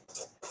easy.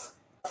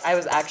 I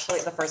was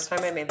actually, the first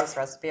time I made this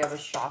recipe, I was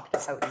shocked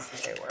at how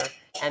easy they were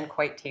and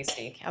quite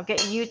tasty. Okay, I'll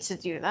get you to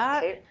do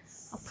that. Okay.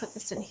 I'll put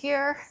this in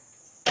here.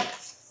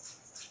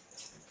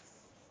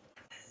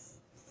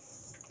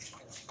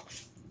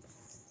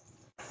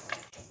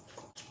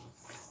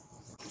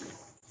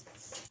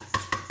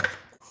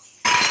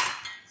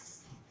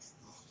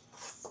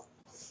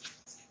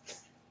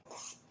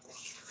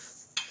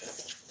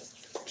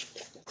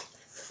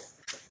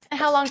 And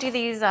how long do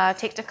these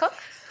take to cook?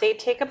 They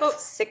take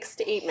about 6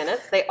 to 8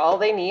 minutes. All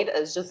they need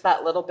is just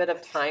that little bit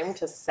of time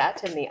to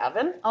set in the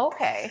oven.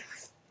 Okay.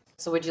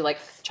 So would you like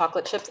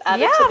chocolate chips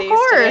added to these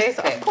today?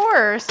 Yeah, of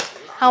course.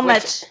 How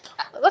much?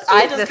 Let's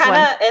I use just this kind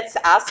one. of, it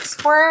asks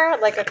for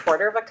like a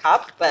 1/4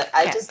 cup, but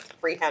I just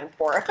freehand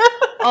pour.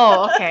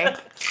 Oh, okay.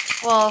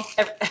 Well,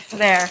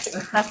 there.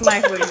 That's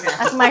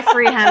my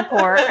freehand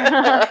pour.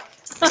 That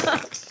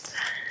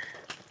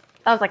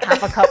was like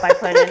 1/2 cup I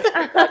put in.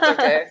 That's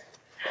okay.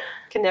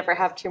 Can never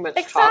have too much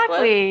chocolate.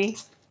 Exactly.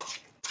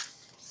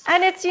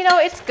 And it's,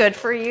 it's good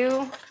for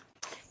you.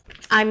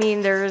 I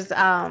mean, there's,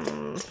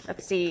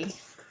 let's see.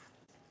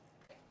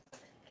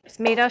 It's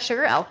made of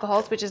sugar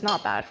alcohols, which is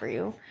not bad for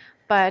you.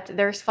 But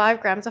there's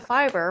 5 grams of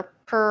fiber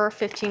per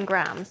 15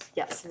 grams.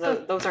 Yes,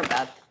 those aren't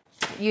bad.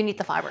 You need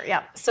the fiber,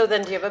 yeah. So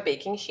then do you have a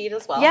baking sheet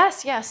as well?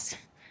 Yes.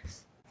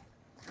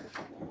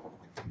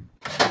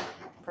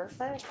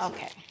 Perfect.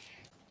 Okay.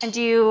 And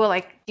do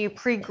you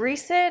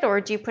pre-grease it, or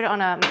do you put it on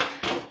a...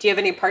 Do you have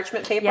any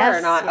parchment paper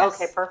or not? Yes.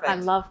 Okay, perfect. I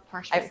love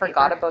parchment paper. I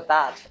forgot about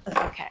that.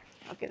 Okay,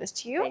 I'll give this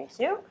to you. Thank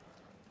you.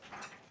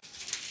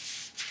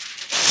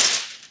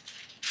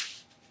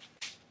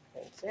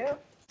 Thank you.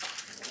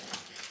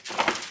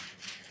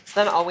 So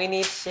then all we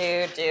need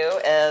to do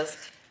is,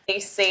 they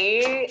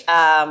say,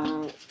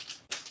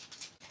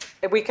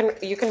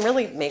 you can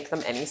really make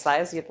them any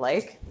size you'd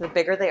like. The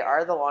bigger they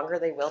are, the longer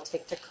they will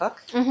take to cook.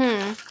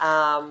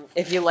 Mm-hmm.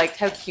 If you liked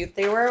how cute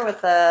they were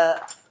with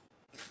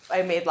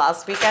I made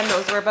last weekend,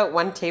 those were about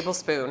 1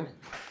 tablespoon.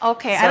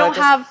 Okay, So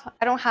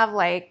I don't have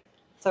like...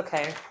 It's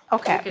okay.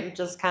 Okay. You can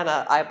just kind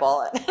of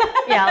eyeball it.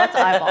 Yeah, let's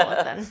eyeball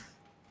it then.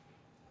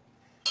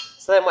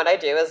 So then what I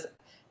do is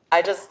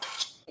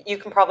you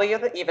can probably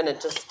even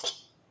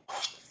just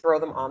throw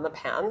them on the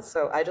pan.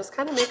 So I just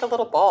kind of make a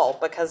little ball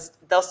because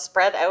they'll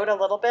spread out a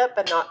little bit,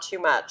 but not too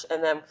much.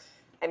 And then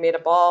I made a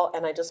ball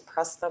and I just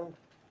press them.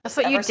 That's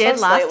what you did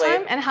last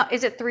time? And how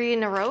is it 3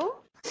 in a row?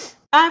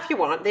 If you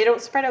want. They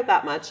don't spread out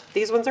that much.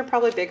 These ones are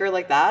probably bigger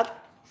like that.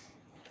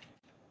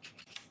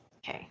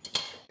 Okay.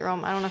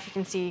 Jerome, I don't know if you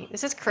can see.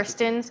 This is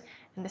Kristen's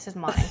and this is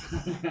mine.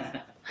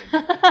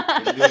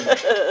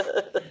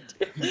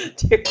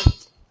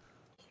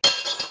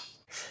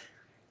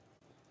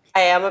 I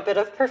am a bit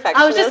of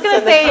perfectionist. I was just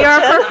gonna say you're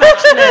a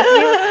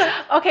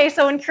perfectionist. Okay,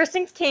 so when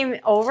Kristen came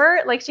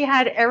over, like she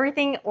had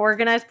everything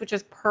organized, which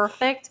was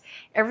perfect.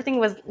 Everything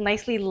was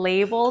nicely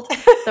labeled.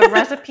 The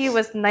recipe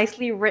was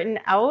nicely written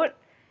out.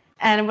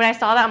 And when I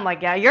saw that, I'm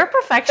like, yeah, you're a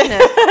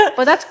perfectionist.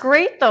 But that's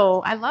great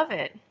though. I love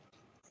it.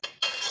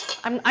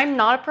 I'm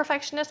not a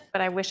perfectionist,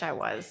 but I wish I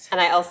was.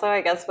 And I also,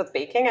 I guess, with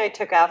baking, I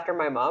took after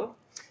my mom.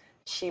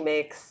 She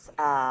makes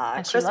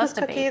Christmas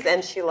cookies,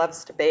 and she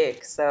loves to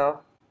bake.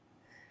 So,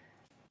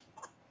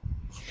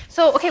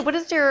 okay, what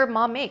does your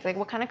mom make? Like,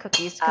 what kind of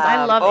cookies? Because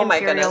I love oh Imperial my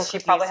goodness,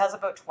 cookies. she probably has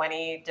about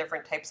 20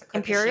 different types of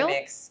cookies Imperial? she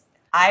makes.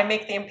 I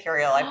make the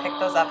Imperial. I picked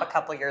those up a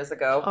couple years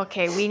ago.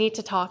 Okay, we need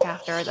to talk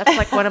after. That's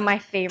like one of my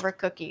favorite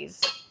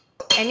cookies.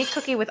 Any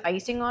cookie with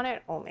icing on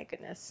it, oh my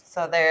goodness.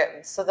 So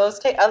those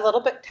take a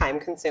little bit time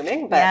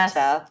consuming, but yes.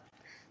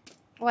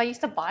 Well, I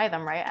used to buy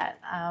them right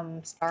at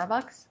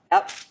Starbucks.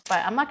 Yep.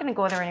 But I'm not going to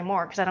go there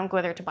anymore because I don't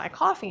go there to buy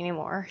coffee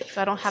anymore.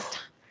 So I don't have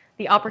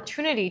the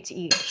opportunity to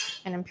eat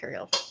an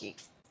Imperial cookie.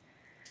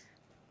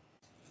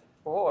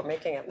 Oh, I'm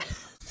making it.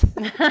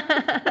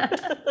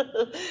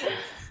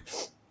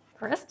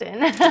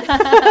 Kristen.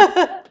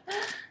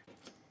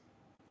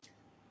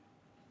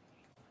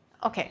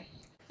 Okay.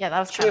 Yeah, that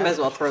was We might as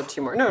well throw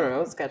 2 more.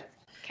 No, it's good.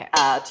 Okay.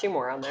 2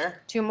 more on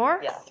there. 2 more?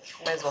 Yeah.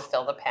 Might as well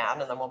fill the pan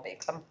and then we'll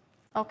bake them.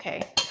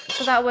 Okay.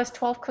 So that was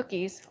 12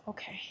 cookies.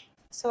 Okay.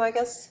 So I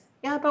guess,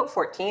 yeah, about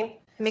 14. It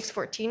makes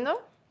 14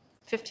 though?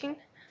 15?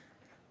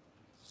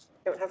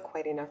 Don't have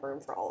quite enough room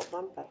for all of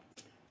them, but.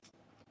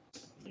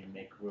 You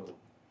make room.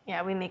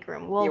 Yeah, we make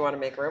room. You want to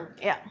make room?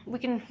 Yeah, we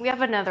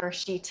have another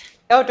sheet.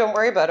 Oh, don't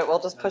worry about it. We'll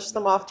just push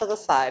them off to the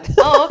side.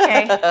 Oh,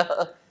 okay.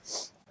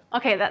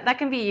 Okay, that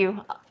can be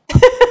you.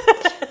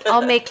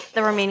 I'll make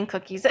the remaining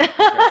cookies. I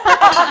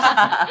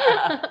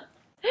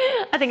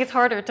think it's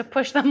harder to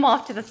push them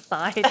off to the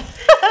side.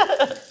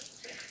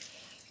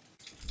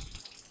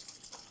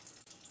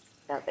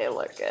 Yeah, they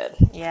look good.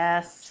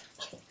 Yes.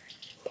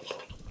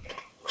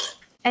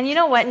 And you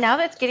know what? Now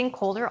that it's getting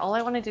colder, all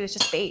I want to do is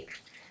just bake.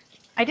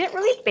 I didn't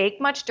really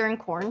bake much during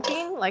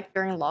quarantine, like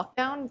during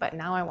lockdown, but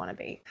now I want to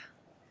bake.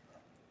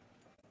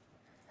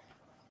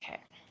 Okay.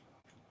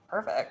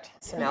 Perfect.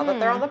 So now that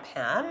they're on the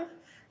pan,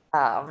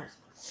 yeah,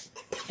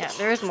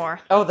 there is more.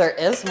 Oh, there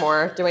is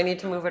more. Do I need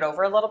to move it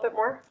over a little bit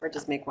more, or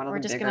just make one of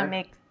them bigger? We're just gonna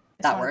make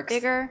this one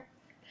bigger,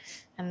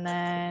 and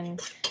then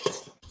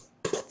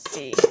let's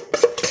see,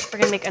 we're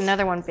gonna make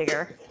another one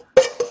bigger.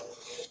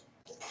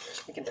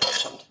 You can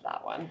touch them to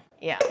that one.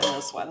 Yeah. And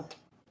this one.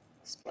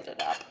 Split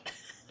it up.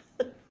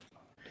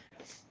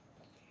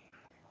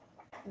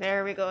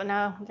 There we go.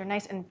 Now they're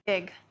nice and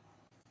big.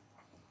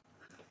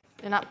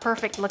 They're not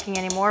perfect looking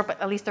anymore,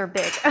 but at least they're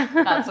big.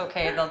 That's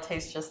okay. They'll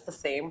taste just the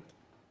same.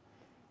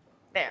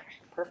 There.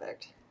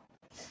 Perfect.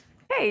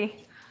 Okay.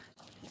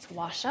 Let's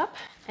wash up.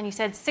 And you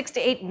said 6 to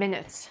 8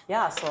 minutes.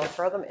 Yeah, so I'll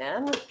throw them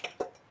in.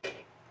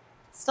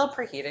 Still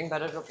preheating,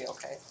 but it'll be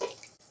okay.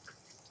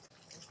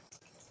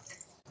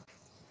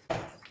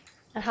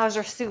 And how's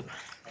your soup?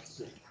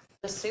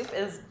 The soup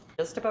is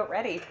just about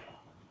ready.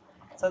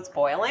 So it's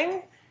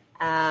boiling.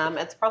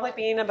 It's probably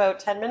been about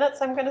 10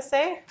 minutes, I'm going to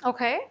say.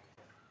 Okay.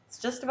 It's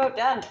just about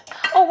done.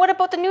 Oh, what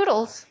about the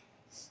noodles?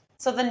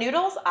 So the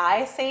noodles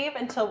I save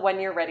until when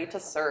you're ready to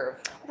serve.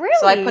 Really?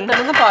 So I put them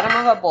in the bottom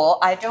of a bowl.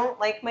 I don't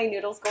like my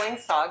noodles going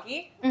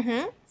soggy.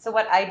 Mm-hmm. So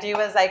what I do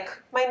is I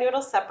cook my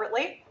noodles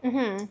separately.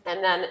 Mm-hmm.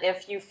 And then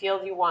if you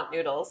feel you want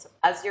noodles,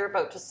 as you're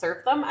about to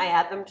serve them, I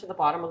add them to the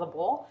bottom of the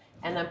bowl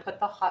and then put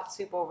the hot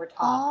soup over top.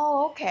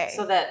 Oh, okay.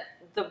 So that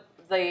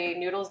the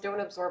noodles don't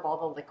absorb all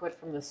the liquid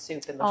from the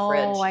soup in the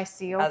fridge. Oh, I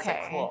see. Okay. As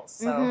it cools.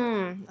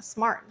 So, That's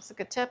smart. That's a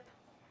good tip.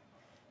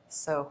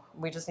 So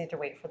we just need to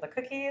wait for the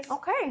cookies.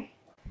 Okay.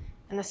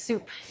 And the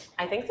soup.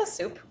 I think the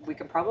soup, we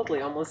could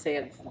probably almost say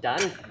it's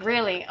done.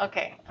 Really?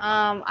 Okay.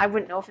 I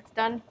wouldn't know if it's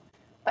done,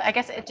 but I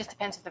guess it just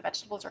depends if the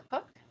vegetables are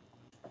cooked.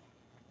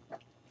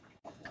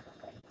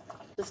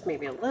 Just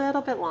maybe a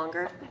little bit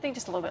longer. I think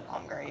just a little bit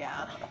longer,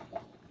 yeah.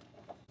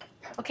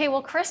 Okay,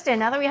 well, Kristen,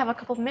 now that we have a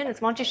couple of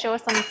minutes, why don't you show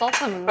us some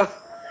salsa moves?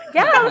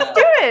 Yeah, let's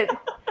do it.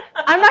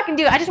 I'm not going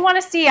to do it. I just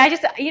want to see.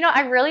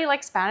 I really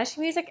like Spanish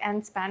music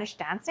and Spanish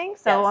dancing,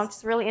 so yes. I'm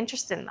just really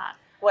interested in that.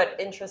 What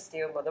interests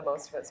you the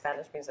most about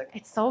Spanish music?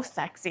 It's so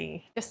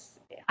sexy.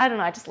 I don't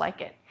know, I just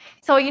like it.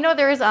 So,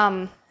 there's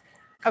a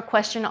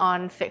question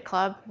on Fit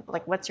Club,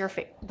 like what's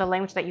the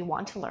language that you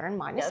want to learn?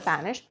 Mine is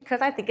Spanish,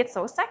 because I think it's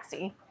so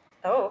sexy.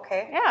 Oh,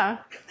 okay. Yeah.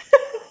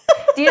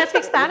 Do you not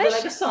speak Spanish? Would you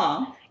like a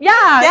song? Yeah,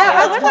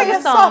 I would like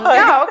a song.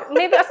 Yeah,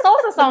 maybe a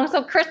salsa song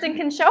so Kristen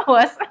can show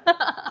us.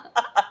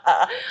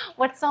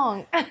 What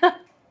song?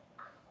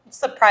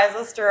 Surprise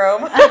us,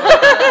 Jerome.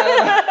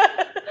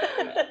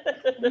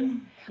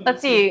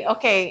 Let's see.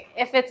 Okay,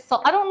 if it's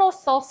I don't know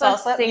salsa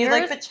singers. You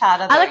like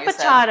bachata? I like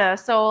bachata.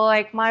 So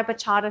like my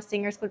bachata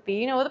singers would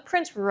be, the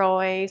Prince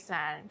Royce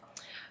and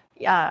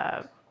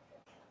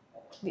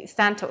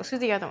Santos. Who's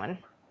the other one?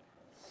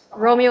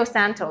 Romeo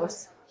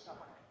Santos.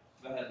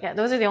 Yeah,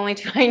 those are the only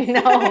two I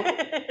know.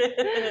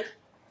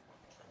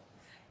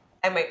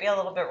 I might be a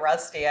little bit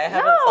rusty. I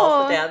haven't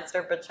salsa danced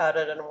or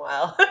bachata in a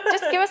while.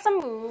 Just give us some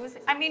moves.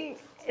 I mean,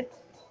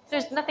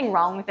 there's nothing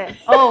wrong with it.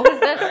 Oh, who's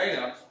this? There you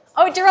go.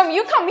 Oh, Jerome,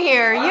 you come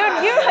here. You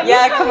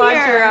come on,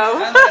 here.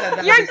 Jerome.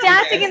 You're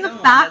dancing in the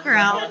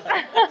background.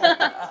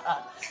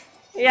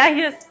 Yeah,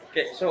 he just.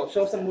 Okay, show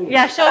some moves.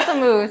 Yeah, show some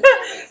moves.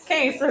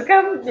 Okay, so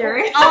come,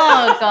 Jerry.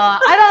 Oh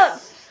God, I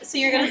don't. So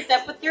you're gonna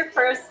step with your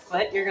first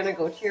foot. You're gonna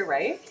go to your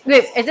right.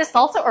 Wait, is this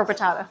salsa or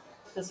bachata?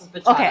 This is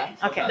bachata.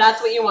 Okay.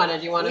 That's what you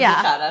wanted. You wanted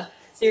bachata.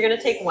 So you're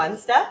gonna take one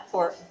step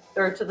or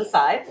to the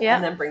side,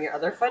 and then bring your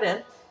other foot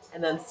in,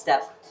 and then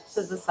step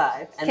to the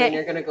side, and then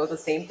you're gonna go the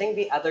same thing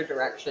the other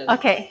direction.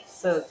 Okay.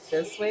 So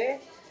this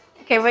way.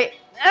 Okay, wait.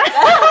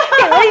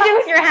 Okay, what do you do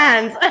with your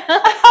hands?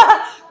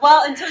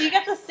 Well, until you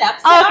get the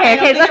steps down.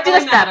 Okay, let's do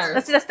the steps.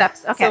 Let's do the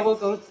steps. Okay. So we'll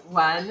go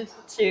 1,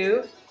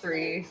 2,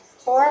 3,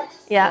 4.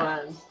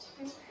 Yeah. 1,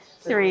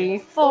 3,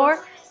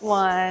 4.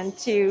 1,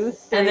 2,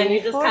 3. And then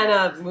you just kind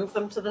of move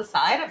them to the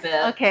side a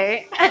bit.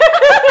 Okay.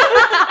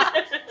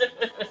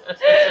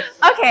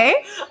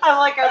 Okay. I'm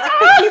like, are the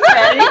cookies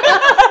ready?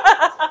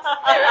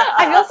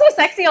 I feel so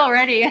sexy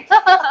already.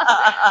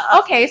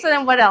 Okay, so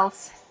then what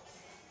else?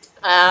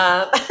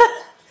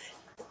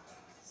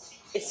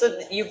 So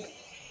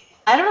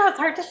I don't know, it's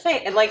hard to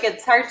say. Like,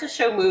 it's hard to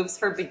show moves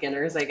for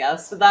beginners, I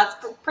guess. So that's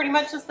pretty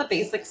much just the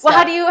basic stuff.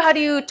 Well, how do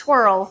you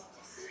twirl?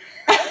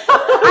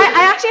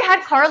 I actually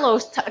had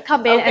Carlos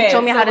come in and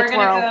show me how to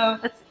twirl.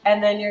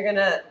 And then you're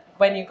gonna,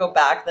 when you go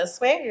back this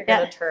way, you're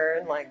gonna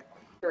turn like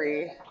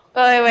 3.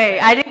 Oh, wait,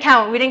 I didn't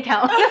count. We didn't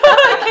count.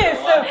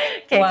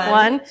 Okay,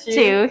 1,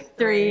 2,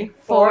 3,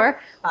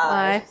 4,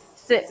 5,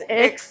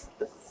 6.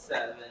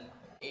 7,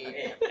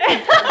 8.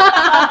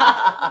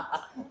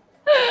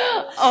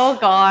 Oh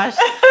gosh,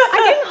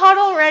 I'm getting hot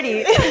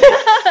already.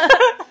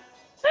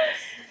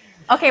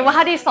 Okay, well,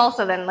 how do you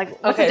salsa then?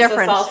 Like, what's the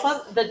difference? So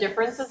salsa, the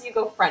difference is you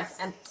go front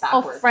and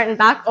backwards. Oh, front and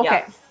back?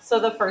 Okay. Yeah. So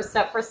the first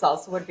step for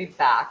salsa would be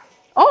back.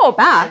 Oh,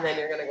 back. And then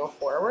you're going to go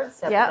forward,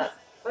 step that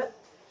foot,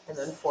 and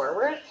then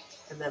forward,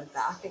 and then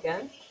back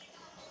again.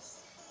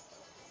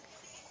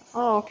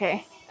 Oh,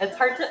 okay. It's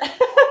hard to...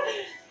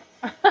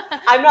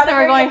 I'm not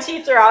a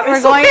teacher,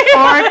 obviously. We're going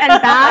forward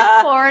and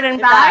back, forward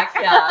and back.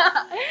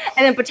 Yeah.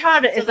 And then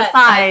bachata is the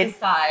side.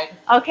 Side.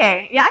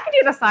 Okay. Yeah, I can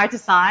do the side to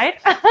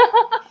side.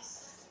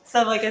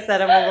 So, like I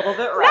said, I'm a little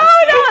bit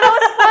rusty. No,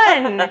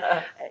 that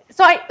was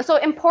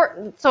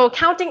fun. So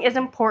counting is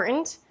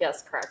important.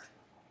 Yes, correct.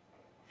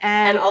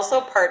 And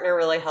also partner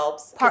really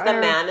helps. Because the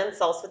man in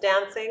salsa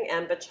dancing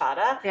and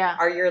bachata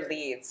are your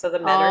leads. So the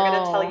men are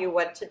going to tell you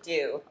what to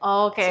do.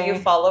 Okay. So you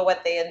follow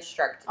what they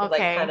instruct. Okay.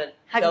 Like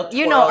kind of,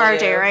 you know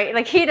RJ, right?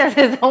 Like he does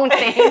his own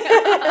thing.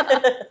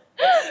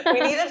 We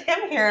needed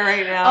him here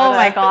right now. Oh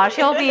my gosh,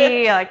 he'll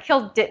be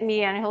he'll dip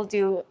me and he'll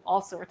do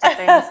all sorts of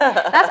things.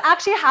 That's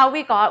actually how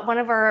we got one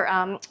of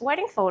our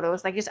wedding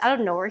photos. Like just out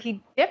of nowhere,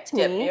 he dipped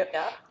me,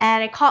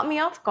 and it caught me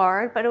off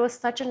guard. But it was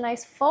such a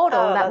nice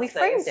photo that we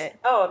framed it.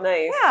 Oh,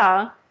 nice.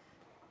 Yeah,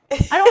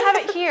 I don't have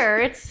it here.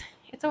 It's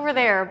over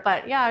there.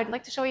 But yeah, I'd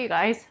like to show you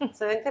guys.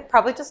 So I think they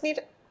probably just need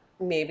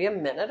maybe a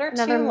minute or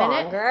two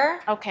longer.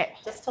 Okay.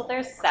 Just till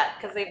they're set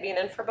because they've been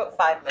in for about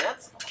 5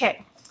 minutes.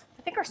 Okay.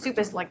 I think our soup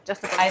is like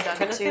just about done. I'm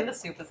gonna say the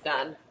soup is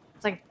done.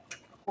 It's like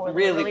boiling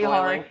really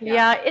hard. Yeah.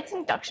 Yeah, it's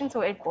induction,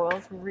 so it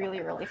boils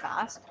really, really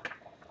fast.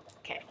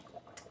 Okay.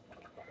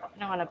 I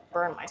don't want to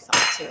burn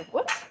myself too.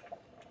 Whoops.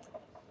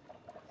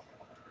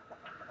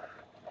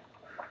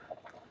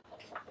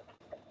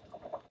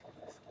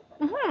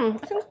 I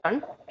think it's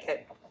done.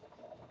 Okay.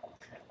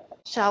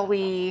 Shall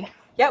we?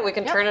 Yeah, we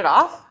can turn it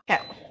off.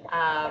 Okay.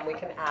 We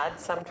can add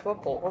some to a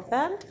bowl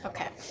then.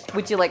 Okay.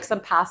 Would you like some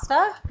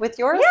pasta with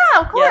yours?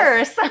 Yeah, of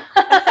course. Yes.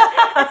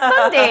 It's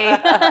Sunday.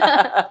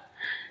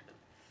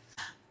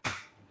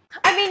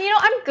 I mean,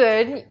 I'm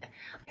good.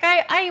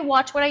 I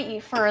watch what I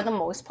eat for the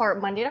most part,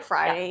 Monday to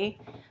Friday.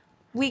 Yeah.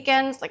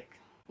 Weekends,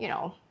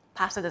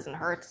 pasta doesn't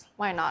hurt.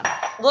 Why not?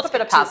 A little bit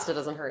of pasta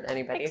doesn't hurt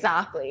anybody.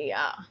 Exactly,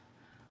 yeah.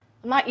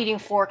 I'm not eating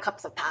 4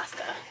 cups of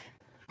pasta.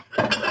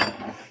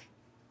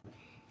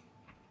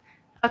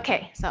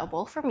 Okay, so a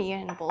bowl for me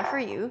and a bowl for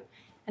you.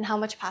 And how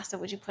much pasta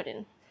would you put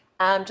in?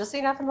 Just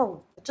enough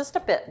just a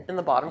bit in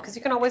the bottom, because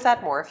you can always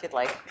add more if you'd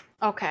like.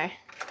 Okay.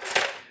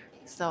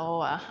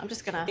 So I'm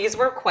just gonna. These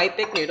were quite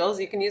big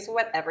noodles. You can use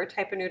whatever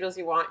type of noodles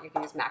you want. You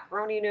can use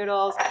macaroni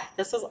noodles.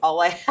 This was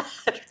all I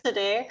had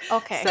today.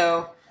 Okay.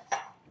 So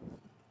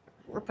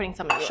we're putting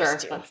some in yours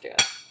too. Sure, let's do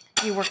it.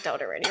 You worked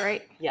out already,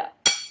 right? Yeah.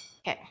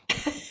 Okay.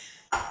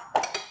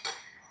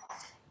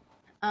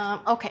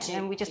 Okay,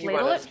 and we just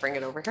ladle it. Just bring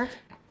it over here.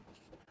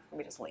 Let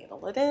me just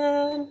ladle it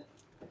in.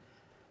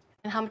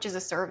 And how much is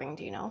a serving?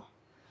 Do you know?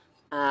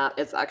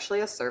 It's actually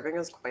a serving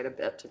is quite a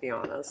bit, to be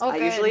honest. Oh, I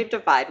usually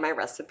divide my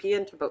recipe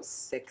into about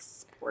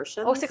 6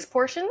 portions. Oh, 6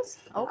 portions?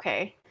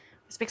 Okay.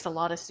 This makes a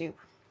lot of soup.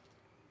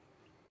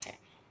 Okay.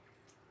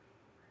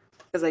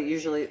 Because I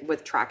usually,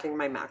 with tracking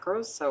my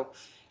macros, so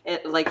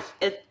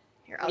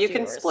Here, you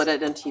can split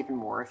it into even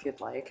more if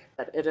you'd like,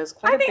 but it is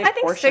quite a big portion.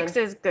 I think 6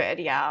 is good,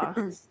 yeah.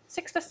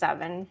 6 to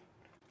 7.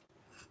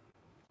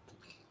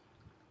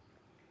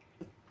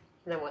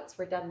 And then once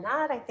we're done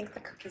that, I think the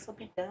cookies will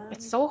be done.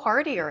 It's so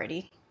hearty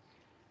already.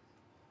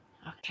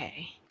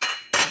 Okay.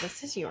 So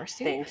this is your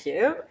soup. Thank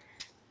you.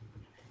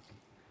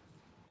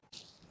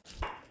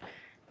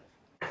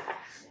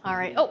 All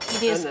right. Oh,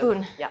 you need a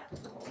spoon. Yeah.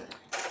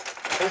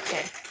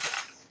 Okay.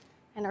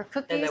 And our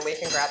cookies. And then we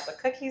can grab the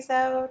cookies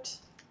out.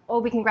 Oh,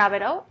 we can grab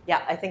it out?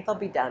 Yeah, I think they'll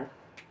be done.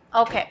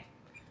 Okay.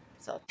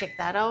 So I'll take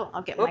that out.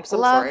 I'll get my glove.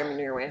 I'm sorry, I'm in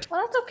your way.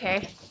 Well, that's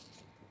okay.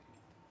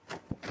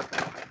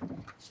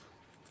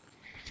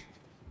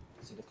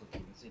 See the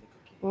cookie. See the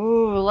cookie.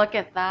 Ooh, look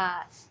at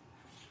that.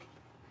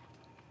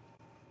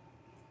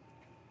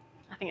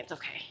 I think it's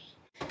okay.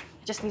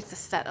 It just needs to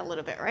set a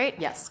little bit, right?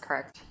 Yes,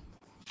 correct.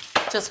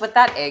 Just with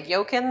that egg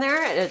yolk in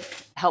there,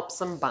 it helps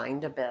them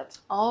bind a bit.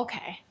 Okay.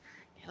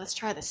 Okay, let's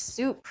try the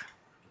soup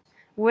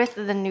with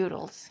the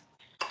noodles.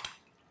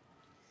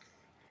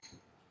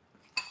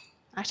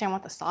 Actually, I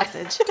want the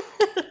sausage.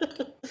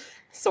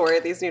 Sorry,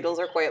 these noodles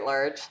are quite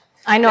large.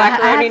 I know.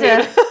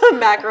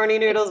 Macaroni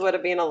noodles would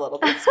have been a little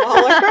bit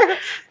smaller.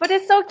 But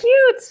it's so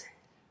cute.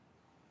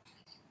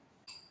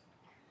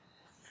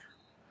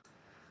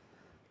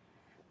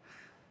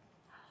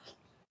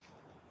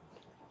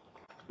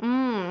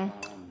 Mmm.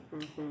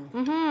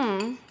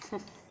 Mm-hmm.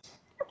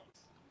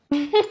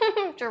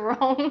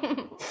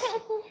 Jerome.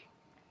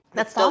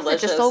 That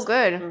sausage is so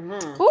good.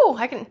 Mm-hmm. Ooh,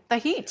 the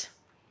heat.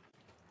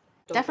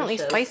 Delicious. Definitely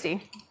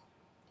spicy.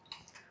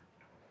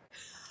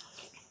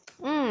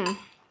 Mmm.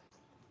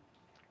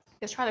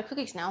 Let's try the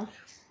cookies now.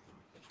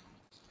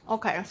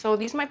 Okay, so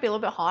these might be a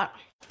little bit hot.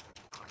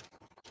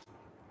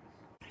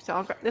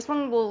 So this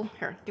one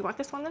here. Do you want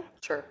this one then?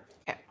 Sure.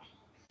 Okay.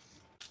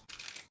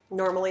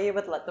 Normally you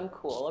would let them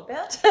cool a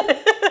bit.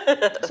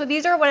 So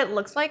these are what it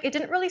looks like. It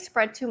didn't really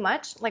spread too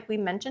much, like we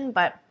mentioned,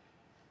 but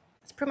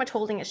it's pretty much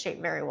holding its shape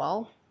very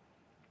well.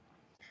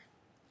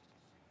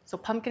 So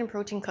pumpkin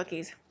protein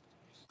cookies.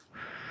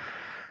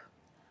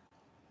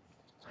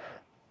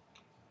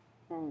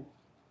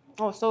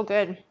 Oh, so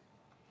good.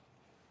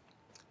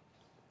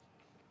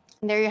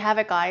 And there you have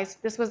it, guys.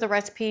 This was the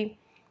recipe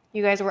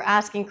you guys were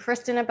asking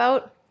Kristen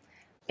about.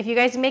 If you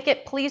guys make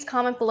it, please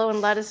comment below and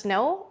let us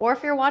know. Or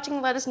if you're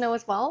watching, let us know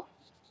as well.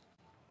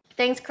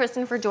 Thanks,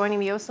 Kristen, for joining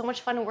me. It was so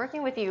much fun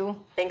working with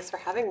you. Thanks for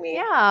having me.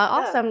 Yeah,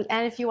 awesome.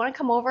 And if you want to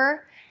come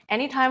over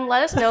anytime,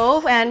 let us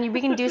know, and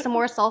we can do some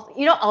more salsa.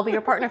 I'll be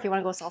your partner if you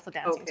want to go salsa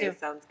dancing too. Okay,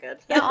 sounds good.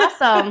 Yeah,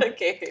 awesome.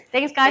 Okay.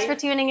 Thanks, guys, for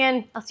tuning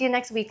in. I'll see you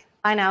next week.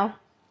 Bye now.